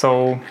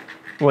 So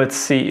let's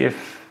see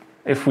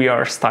if we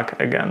are stuck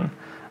again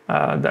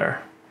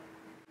there.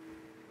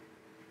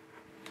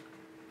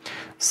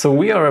 So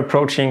we are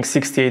approaching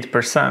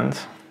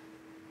 68%.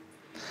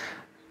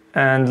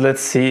 And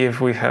let's see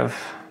if we have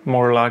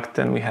more luck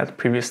than we had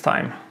previous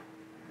time.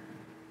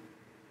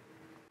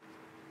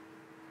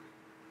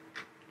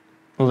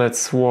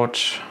 Let's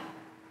watch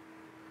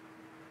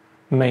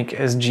make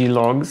SG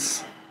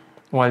logs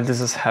while this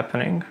is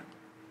happening.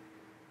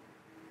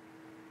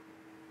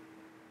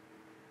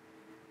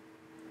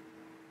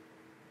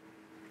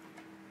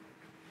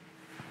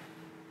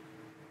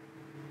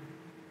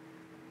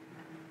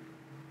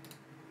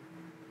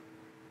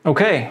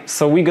 Okay,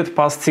 so we got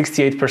past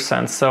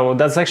 68%. So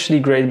that's actually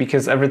great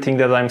because everything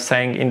that I'm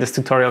saying in this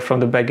tutorial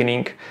from the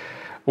beginning,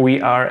 we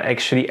are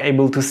actually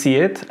able to see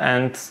it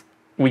and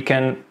you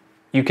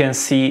can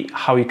see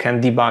how you can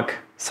debug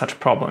such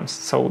problems.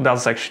 So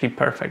that's actually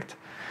perfect.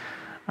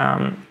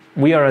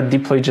 We are at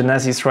deploy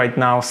Genesis right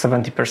now,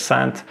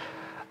 70%.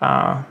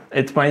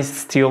 It might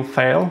still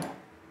fail,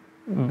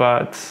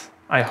 but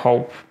I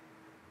hope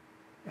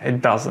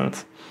it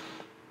doesn't.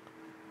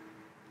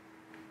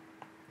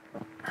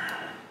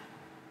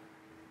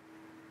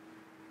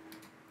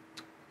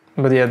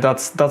 But yeah,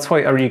 that's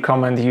why I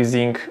recommend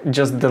using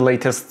just the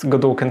latest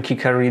Godwoken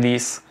Kicker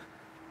release.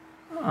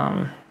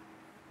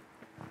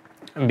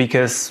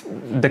 Because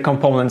the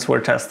components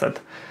were tested.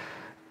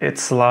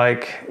 It's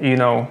like, you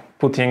know,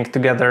 putting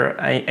together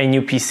a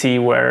new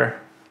PC where,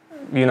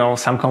 you know,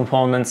 some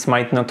components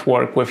might not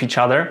work with each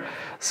other.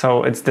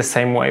 So it's the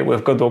same way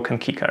with Godwoken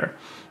Kicker.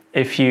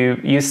 If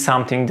you use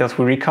something that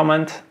we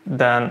recommend,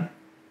 then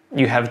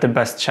you have the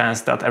best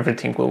chance that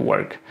everything will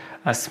work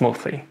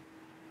smoothly.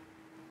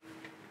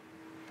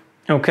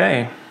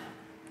 Okay.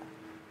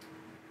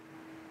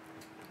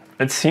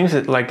 It seems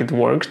like it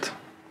worked.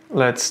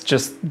 Let's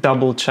just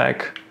double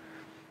check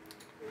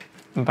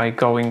by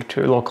going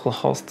to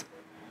localhost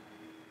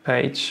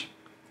page.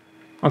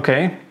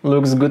 Okay,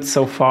 looks good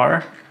so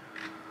far.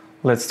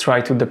 Let's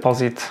try to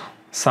deposit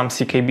some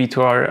CKB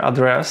to our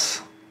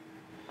address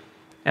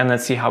and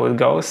let's see how it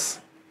goes.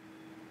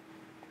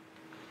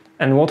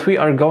 And what we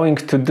are going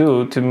to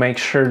do to make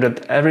sure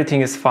that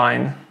everything is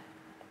fine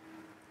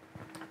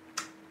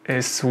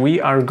is we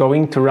are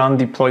going to run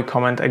deploy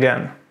command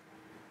again.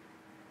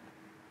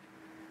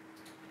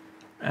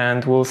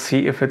 And we'll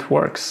see if it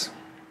works.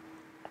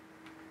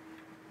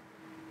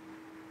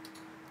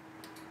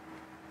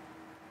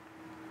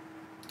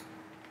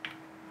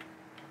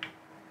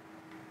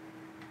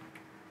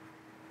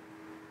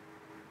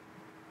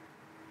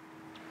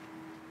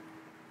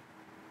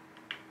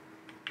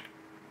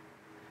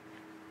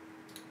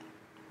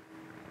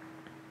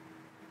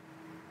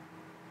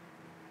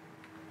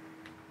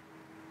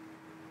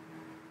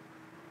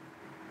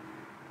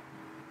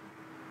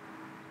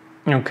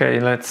 Okay,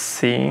 let's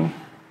see.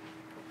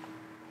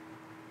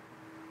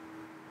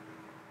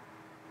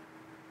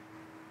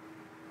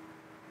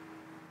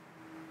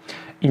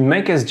 In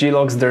make SG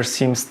logs,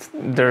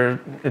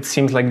 it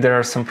seems like there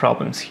are some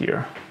problems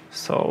here.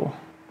 So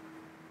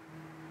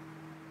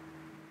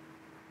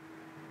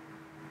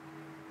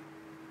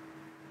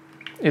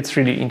it's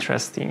really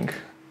interesting.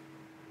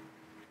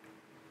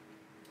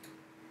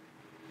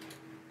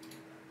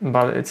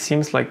 But it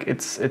seems like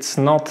it's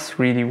not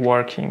really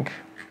working.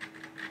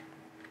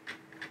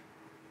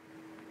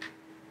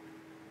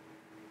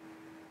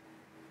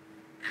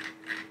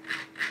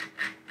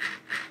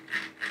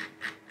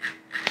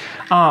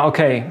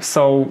 Okay,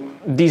 so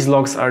these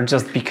logs are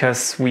just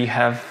because we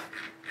have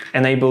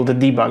enabled the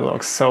debug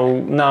logs. So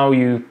now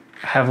you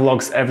have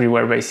logs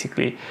everywhere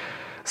basically.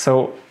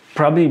 So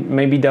probably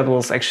maybe that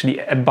was actually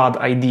a bad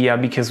idea,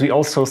 because we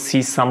also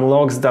see some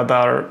logs that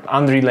are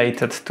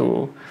unrelated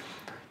to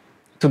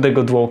the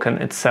Godwoken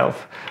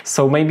itself.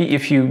 So maybe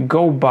if you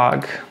go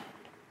back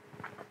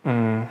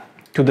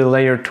to the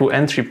layer 2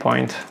 entry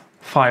point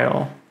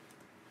file,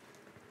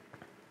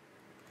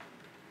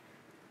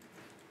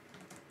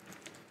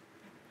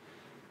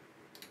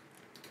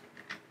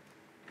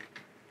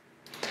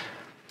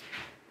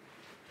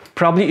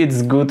 probably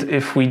it's good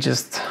if we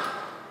just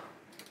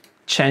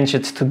change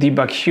it to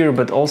debug here,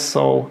 but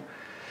also,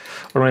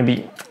 or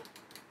maybe,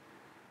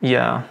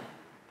 yeah,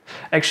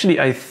 actually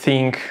I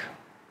think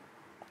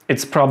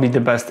it's probably the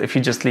best if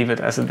you just leave it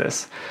as it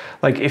is.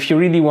 Like if you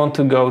really want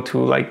to go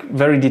to like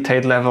very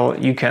detailed level,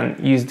 you can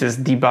use this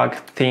debug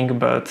thing,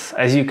 but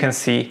as you can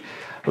see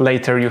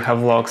later, you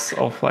have logs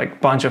of like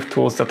bunch of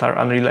tools that are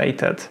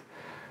unrelated.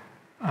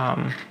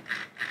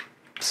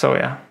 So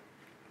yeah,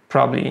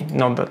 probably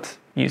not that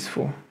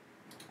useful.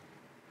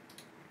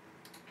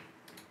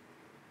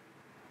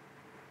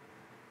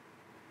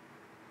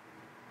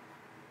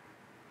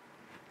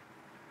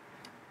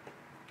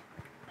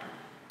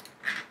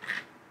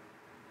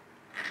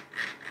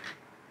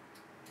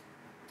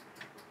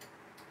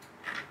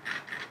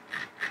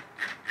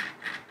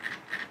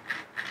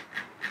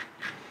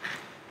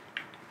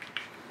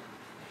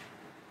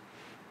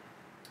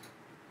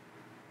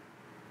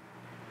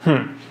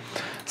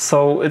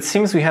 So it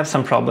seems we have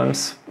some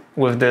problems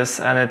with this,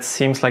 and it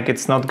seems like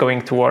it's not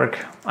going to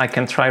work. I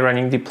can try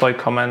running deploy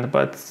command,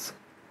 but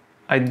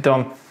I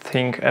don't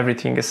think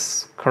everything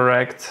is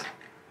correct.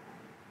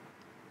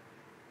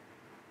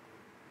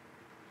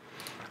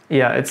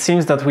 Yeah, it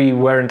seems that we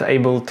weren't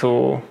able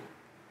to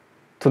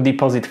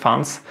deposit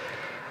funds.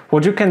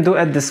 What you can do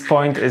at this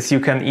point is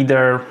you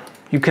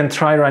can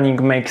try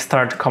running make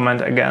start command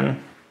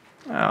again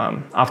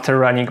after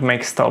running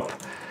make stop.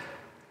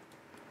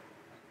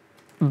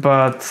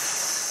 But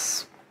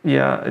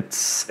yeah,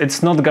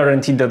 it's not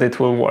guaranteed that it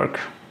will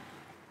work,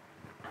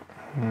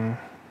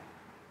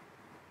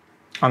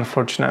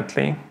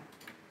 unfortunately.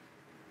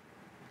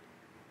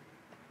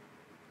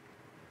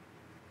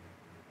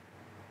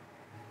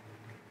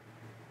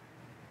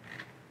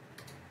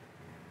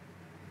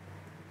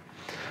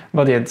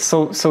 But yeah,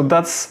 so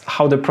that's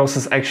how the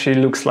process actually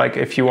looks like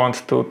if you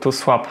want to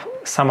swap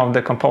some of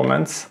the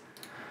components.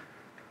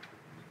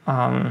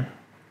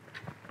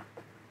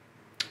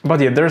 But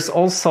yeah, there's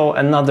also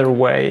another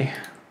way.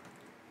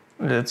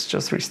 Let's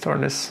just restore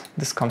this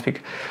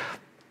config.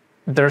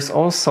 There's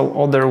also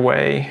other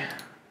way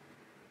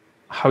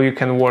how you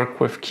can work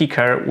with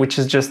Kicker, which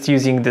is just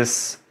using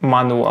this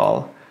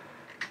manual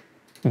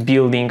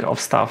building of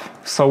stuff.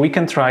 So we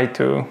can try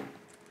to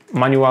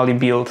manually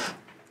build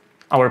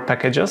our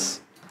packages.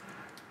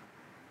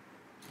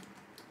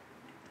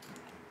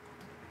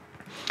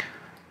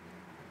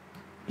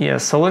 Yeah,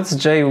 so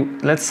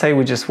let's say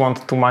we just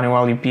want to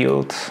manually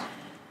build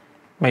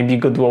maybe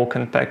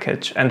Godwoken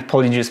package and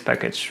Polyjuice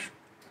package,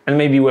 and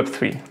maybe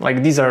Web3.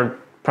 Like these are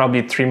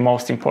probably 3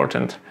 most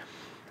important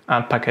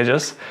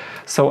packages.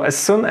 So as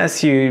soon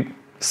as you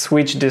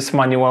switch this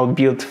manual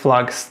build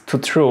flags to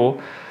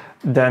true,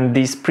 then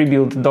these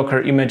pre-built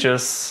Docker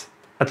images,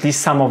 at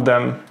least some of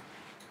them,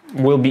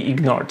 will be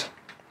ignored.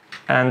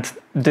 And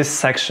this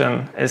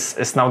section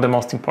is now the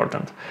most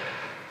important.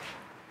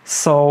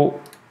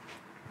 So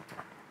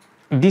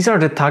these are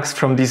the tags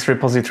from these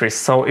repositories.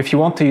 So if you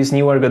want to use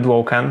newer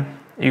Godwoken,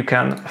 you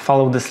can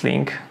follow this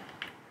link,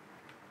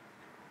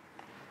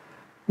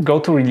 go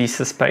to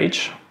releases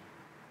page,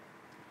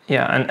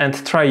 yeah,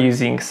 and try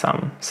using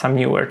some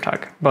newer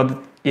tag. But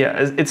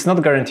yeah, it's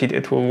not guaranteed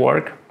it will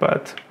work,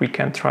 but we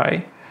can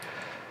try.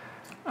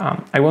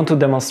 I want to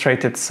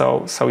demonstrate it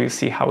so you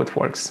see how it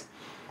works.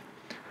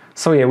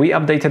 So yeah, we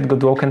updated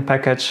Godwoken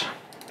package.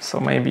 So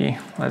maybe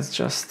let's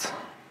just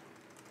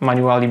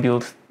manually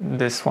build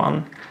this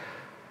one.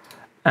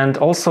 And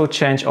also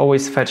change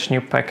always fetch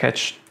new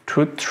package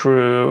to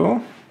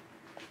true.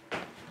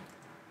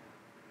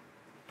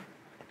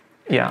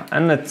 Yeah,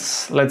 and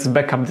let's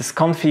back up this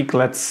config.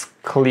 Let's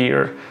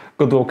clear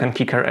Godwoken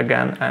Kicker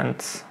again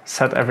and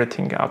set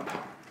everything up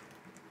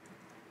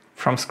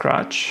from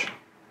scratch.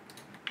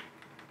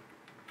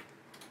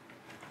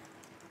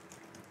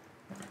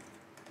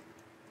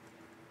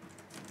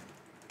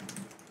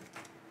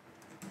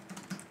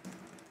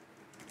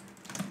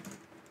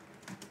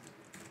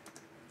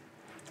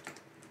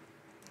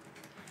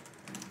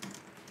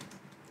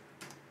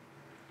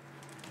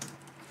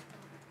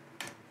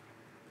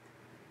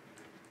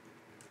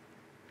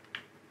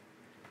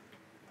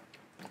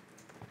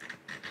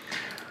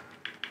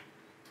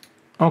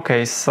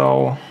 Okay,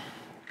 so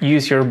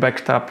use your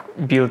backup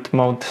build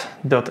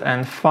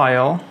mode.n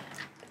file.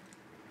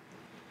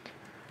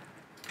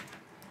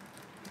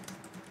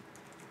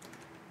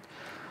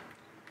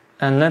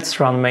 And let's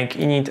run make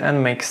init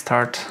and make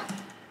start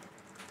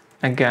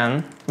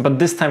again. But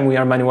this time we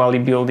are manually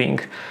building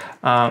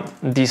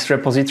these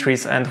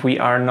repositories, and we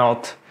are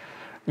not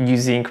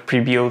using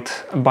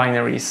pre-built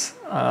binaries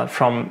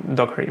from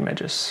Docker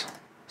images.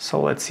 So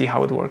let's see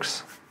how it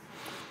works.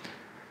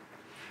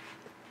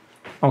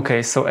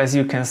 Okay, so as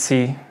you can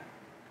see,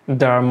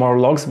 there are more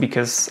logs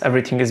because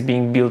everything is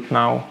being built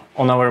now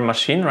on our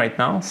machine right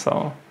now.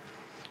 So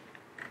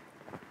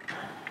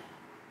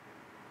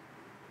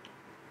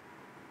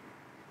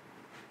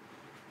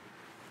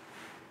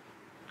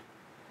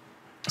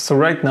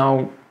right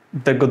now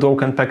the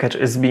Godwoken package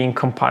is being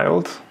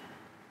compiled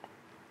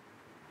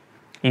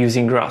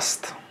using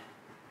Rust.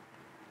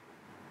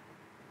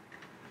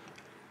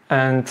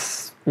 And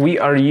we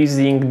are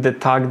using the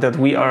tag that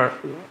we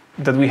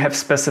have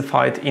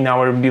specified in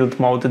our build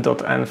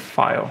mode.env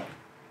file.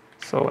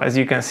 So as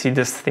you can see,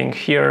 this thing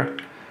here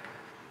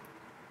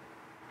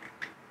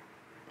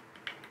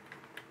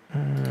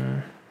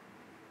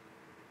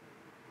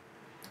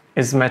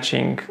is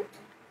matching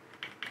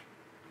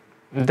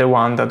the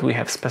one that we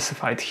have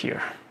specified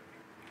here.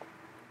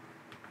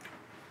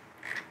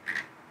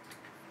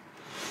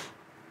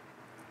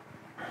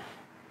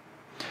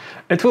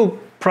 It will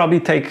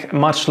probably take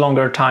much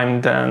longer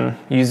time than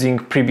using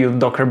pre-built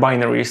Docker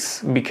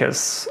binaries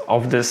because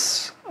of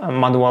this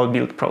manual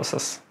build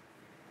process.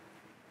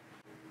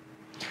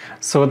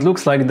 So it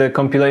looks like the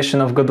compilation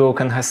of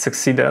Godwoken has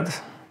succeeded,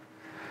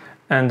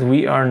 and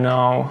we are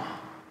now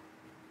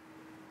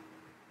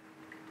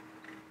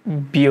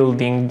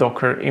building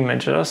Docker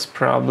images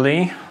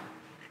probably.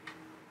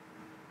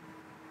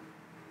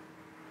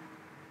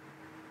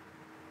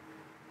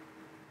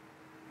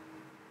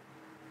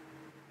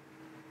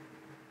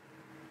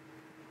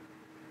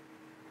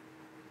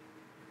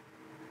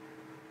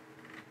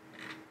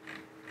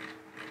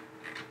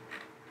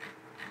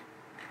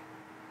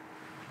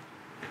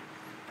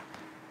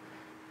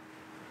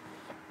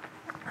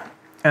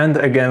 And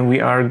again, we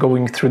are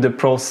going through the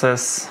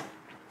process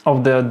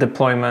of the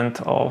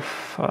deployment of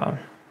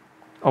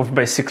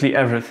basically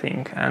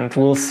everything, and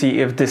we'll see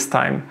if this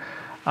time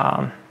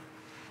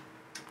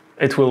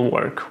it will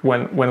work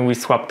when we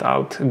swapped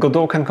out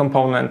Godwoken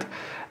component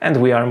and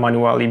we are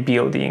manually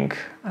building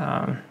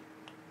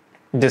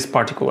this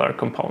particular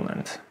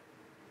component.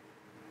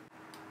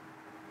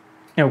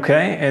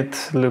 Okay,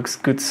 it looks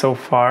good so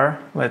far.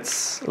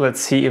 Let's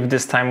see if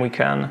this time we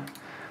can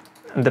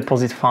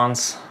deposit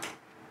funds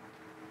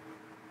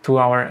to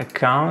our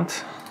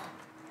account.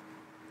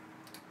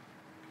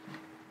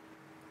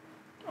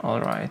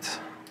 All right.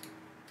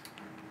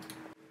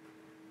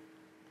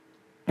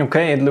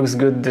 Okay, it looks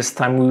good. This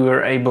time we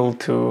were able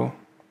to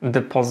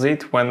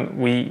deposit when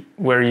we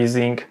were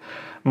using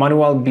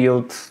manual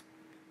build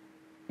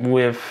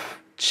with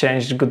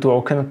changed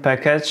Godwoken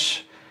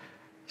package.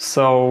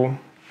 So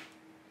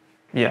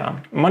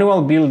yeah,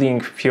 manual building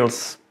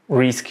feels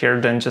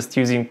riskier than just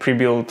using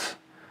pre-built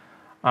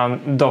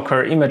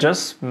Docker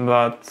images,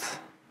 but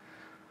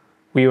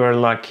we were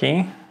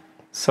lucky.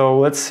 So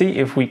let's see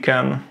if we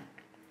can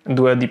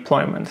do a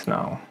deployment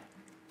now.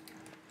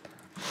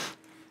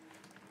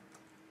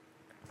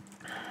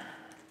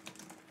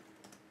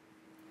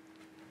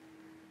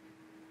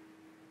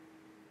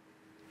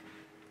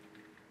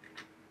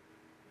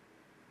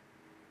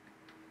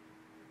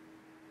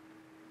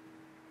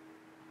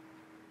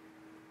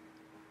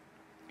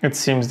 It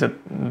seems that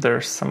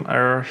there's some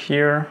error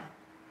here.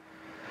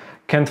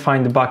 Can't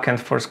find the backend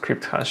for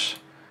script hash.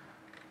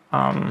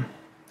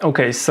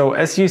 Okay, so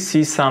as you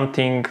see,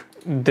 something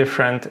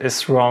different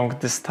is wrong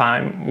this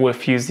time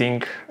with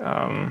using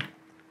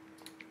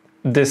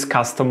this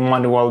custom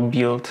manual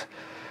build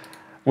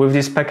with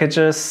these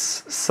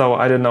packages. So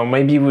I don't know,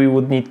 maybe we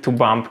would need to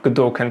bump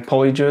Godwoken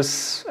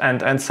polyjuice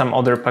and some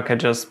other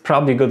packages,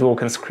 probably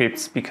Godwoken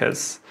scripts,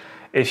 because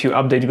if you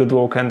update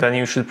Godwoken, then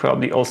you should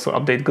probably also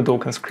update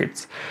Godwoken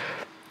scripts.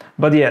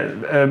 But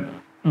yeah,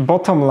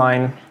 bottom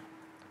line,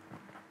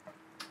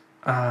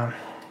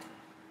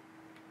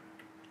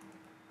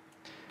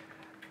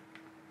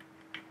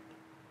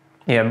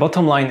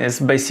 bottom line is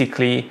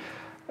basically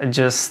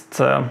just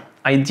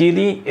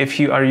ideally, if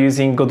you are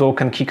using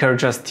Godwoken Kicker,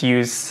 just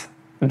use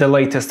the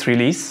latest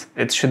release.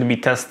 It should be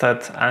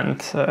tested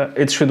and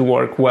it should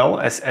work well,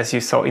 as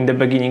you saw in the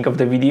beginning of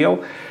the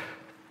video.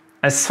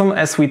 As soon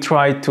as we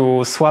try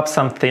to swap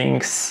some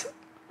things,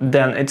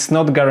 then it's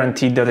not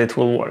guaranteed that it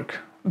will work.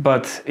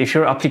 But if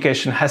your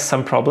application has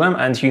some problem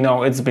and you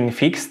know it's been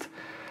fixed,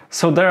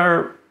 so there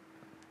are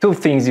two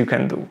things you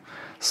can do.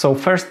 So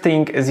first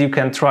thing is you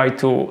can try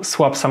to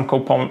swap some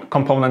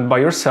component by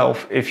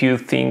yourself if you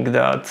think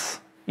that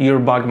your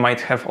bug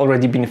might have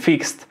already been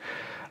fixed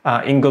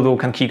in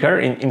Godwoken Kicker,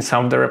 in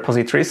some of the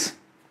repositories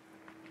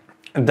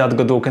that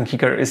Godwoken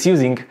Kicker is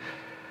using.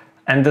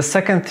 And the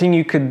second thing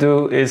you could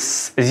do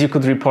is you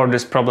could report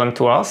this problem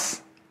to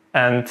us,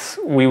 and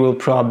we will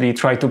probably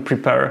try to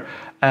prepare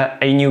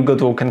a new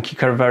Godwoken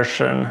Kicker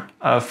version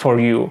for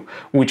you,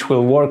 which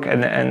will work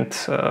and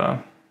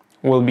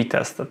will be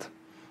tested.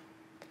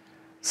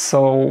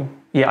 So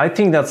yeah, I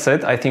think that's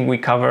it. I think we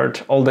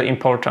covered all the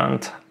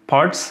important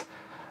parts.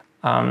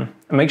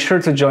 Make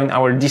sure to join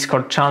our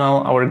Discord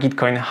channel, our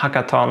Gitcoin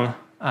Hackathon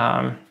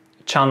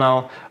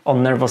channel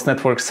on Nervos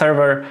Network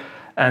server.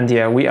 And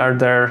yeah, we are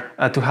there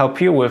to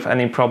help you with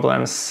any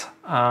problems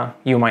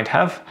you might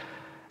have.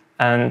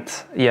 And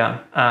yeah,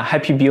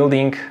 happy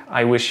building.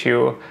 I wish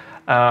you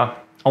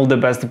all the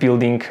best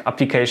building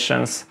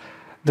applications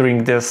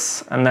during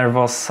this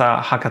Nervos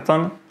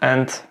hackathon.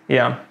 And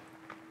yeah,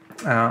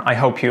 I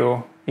hope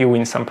you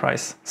win some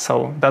prize.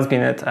 So that's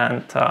been it,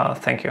 and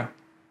thank you.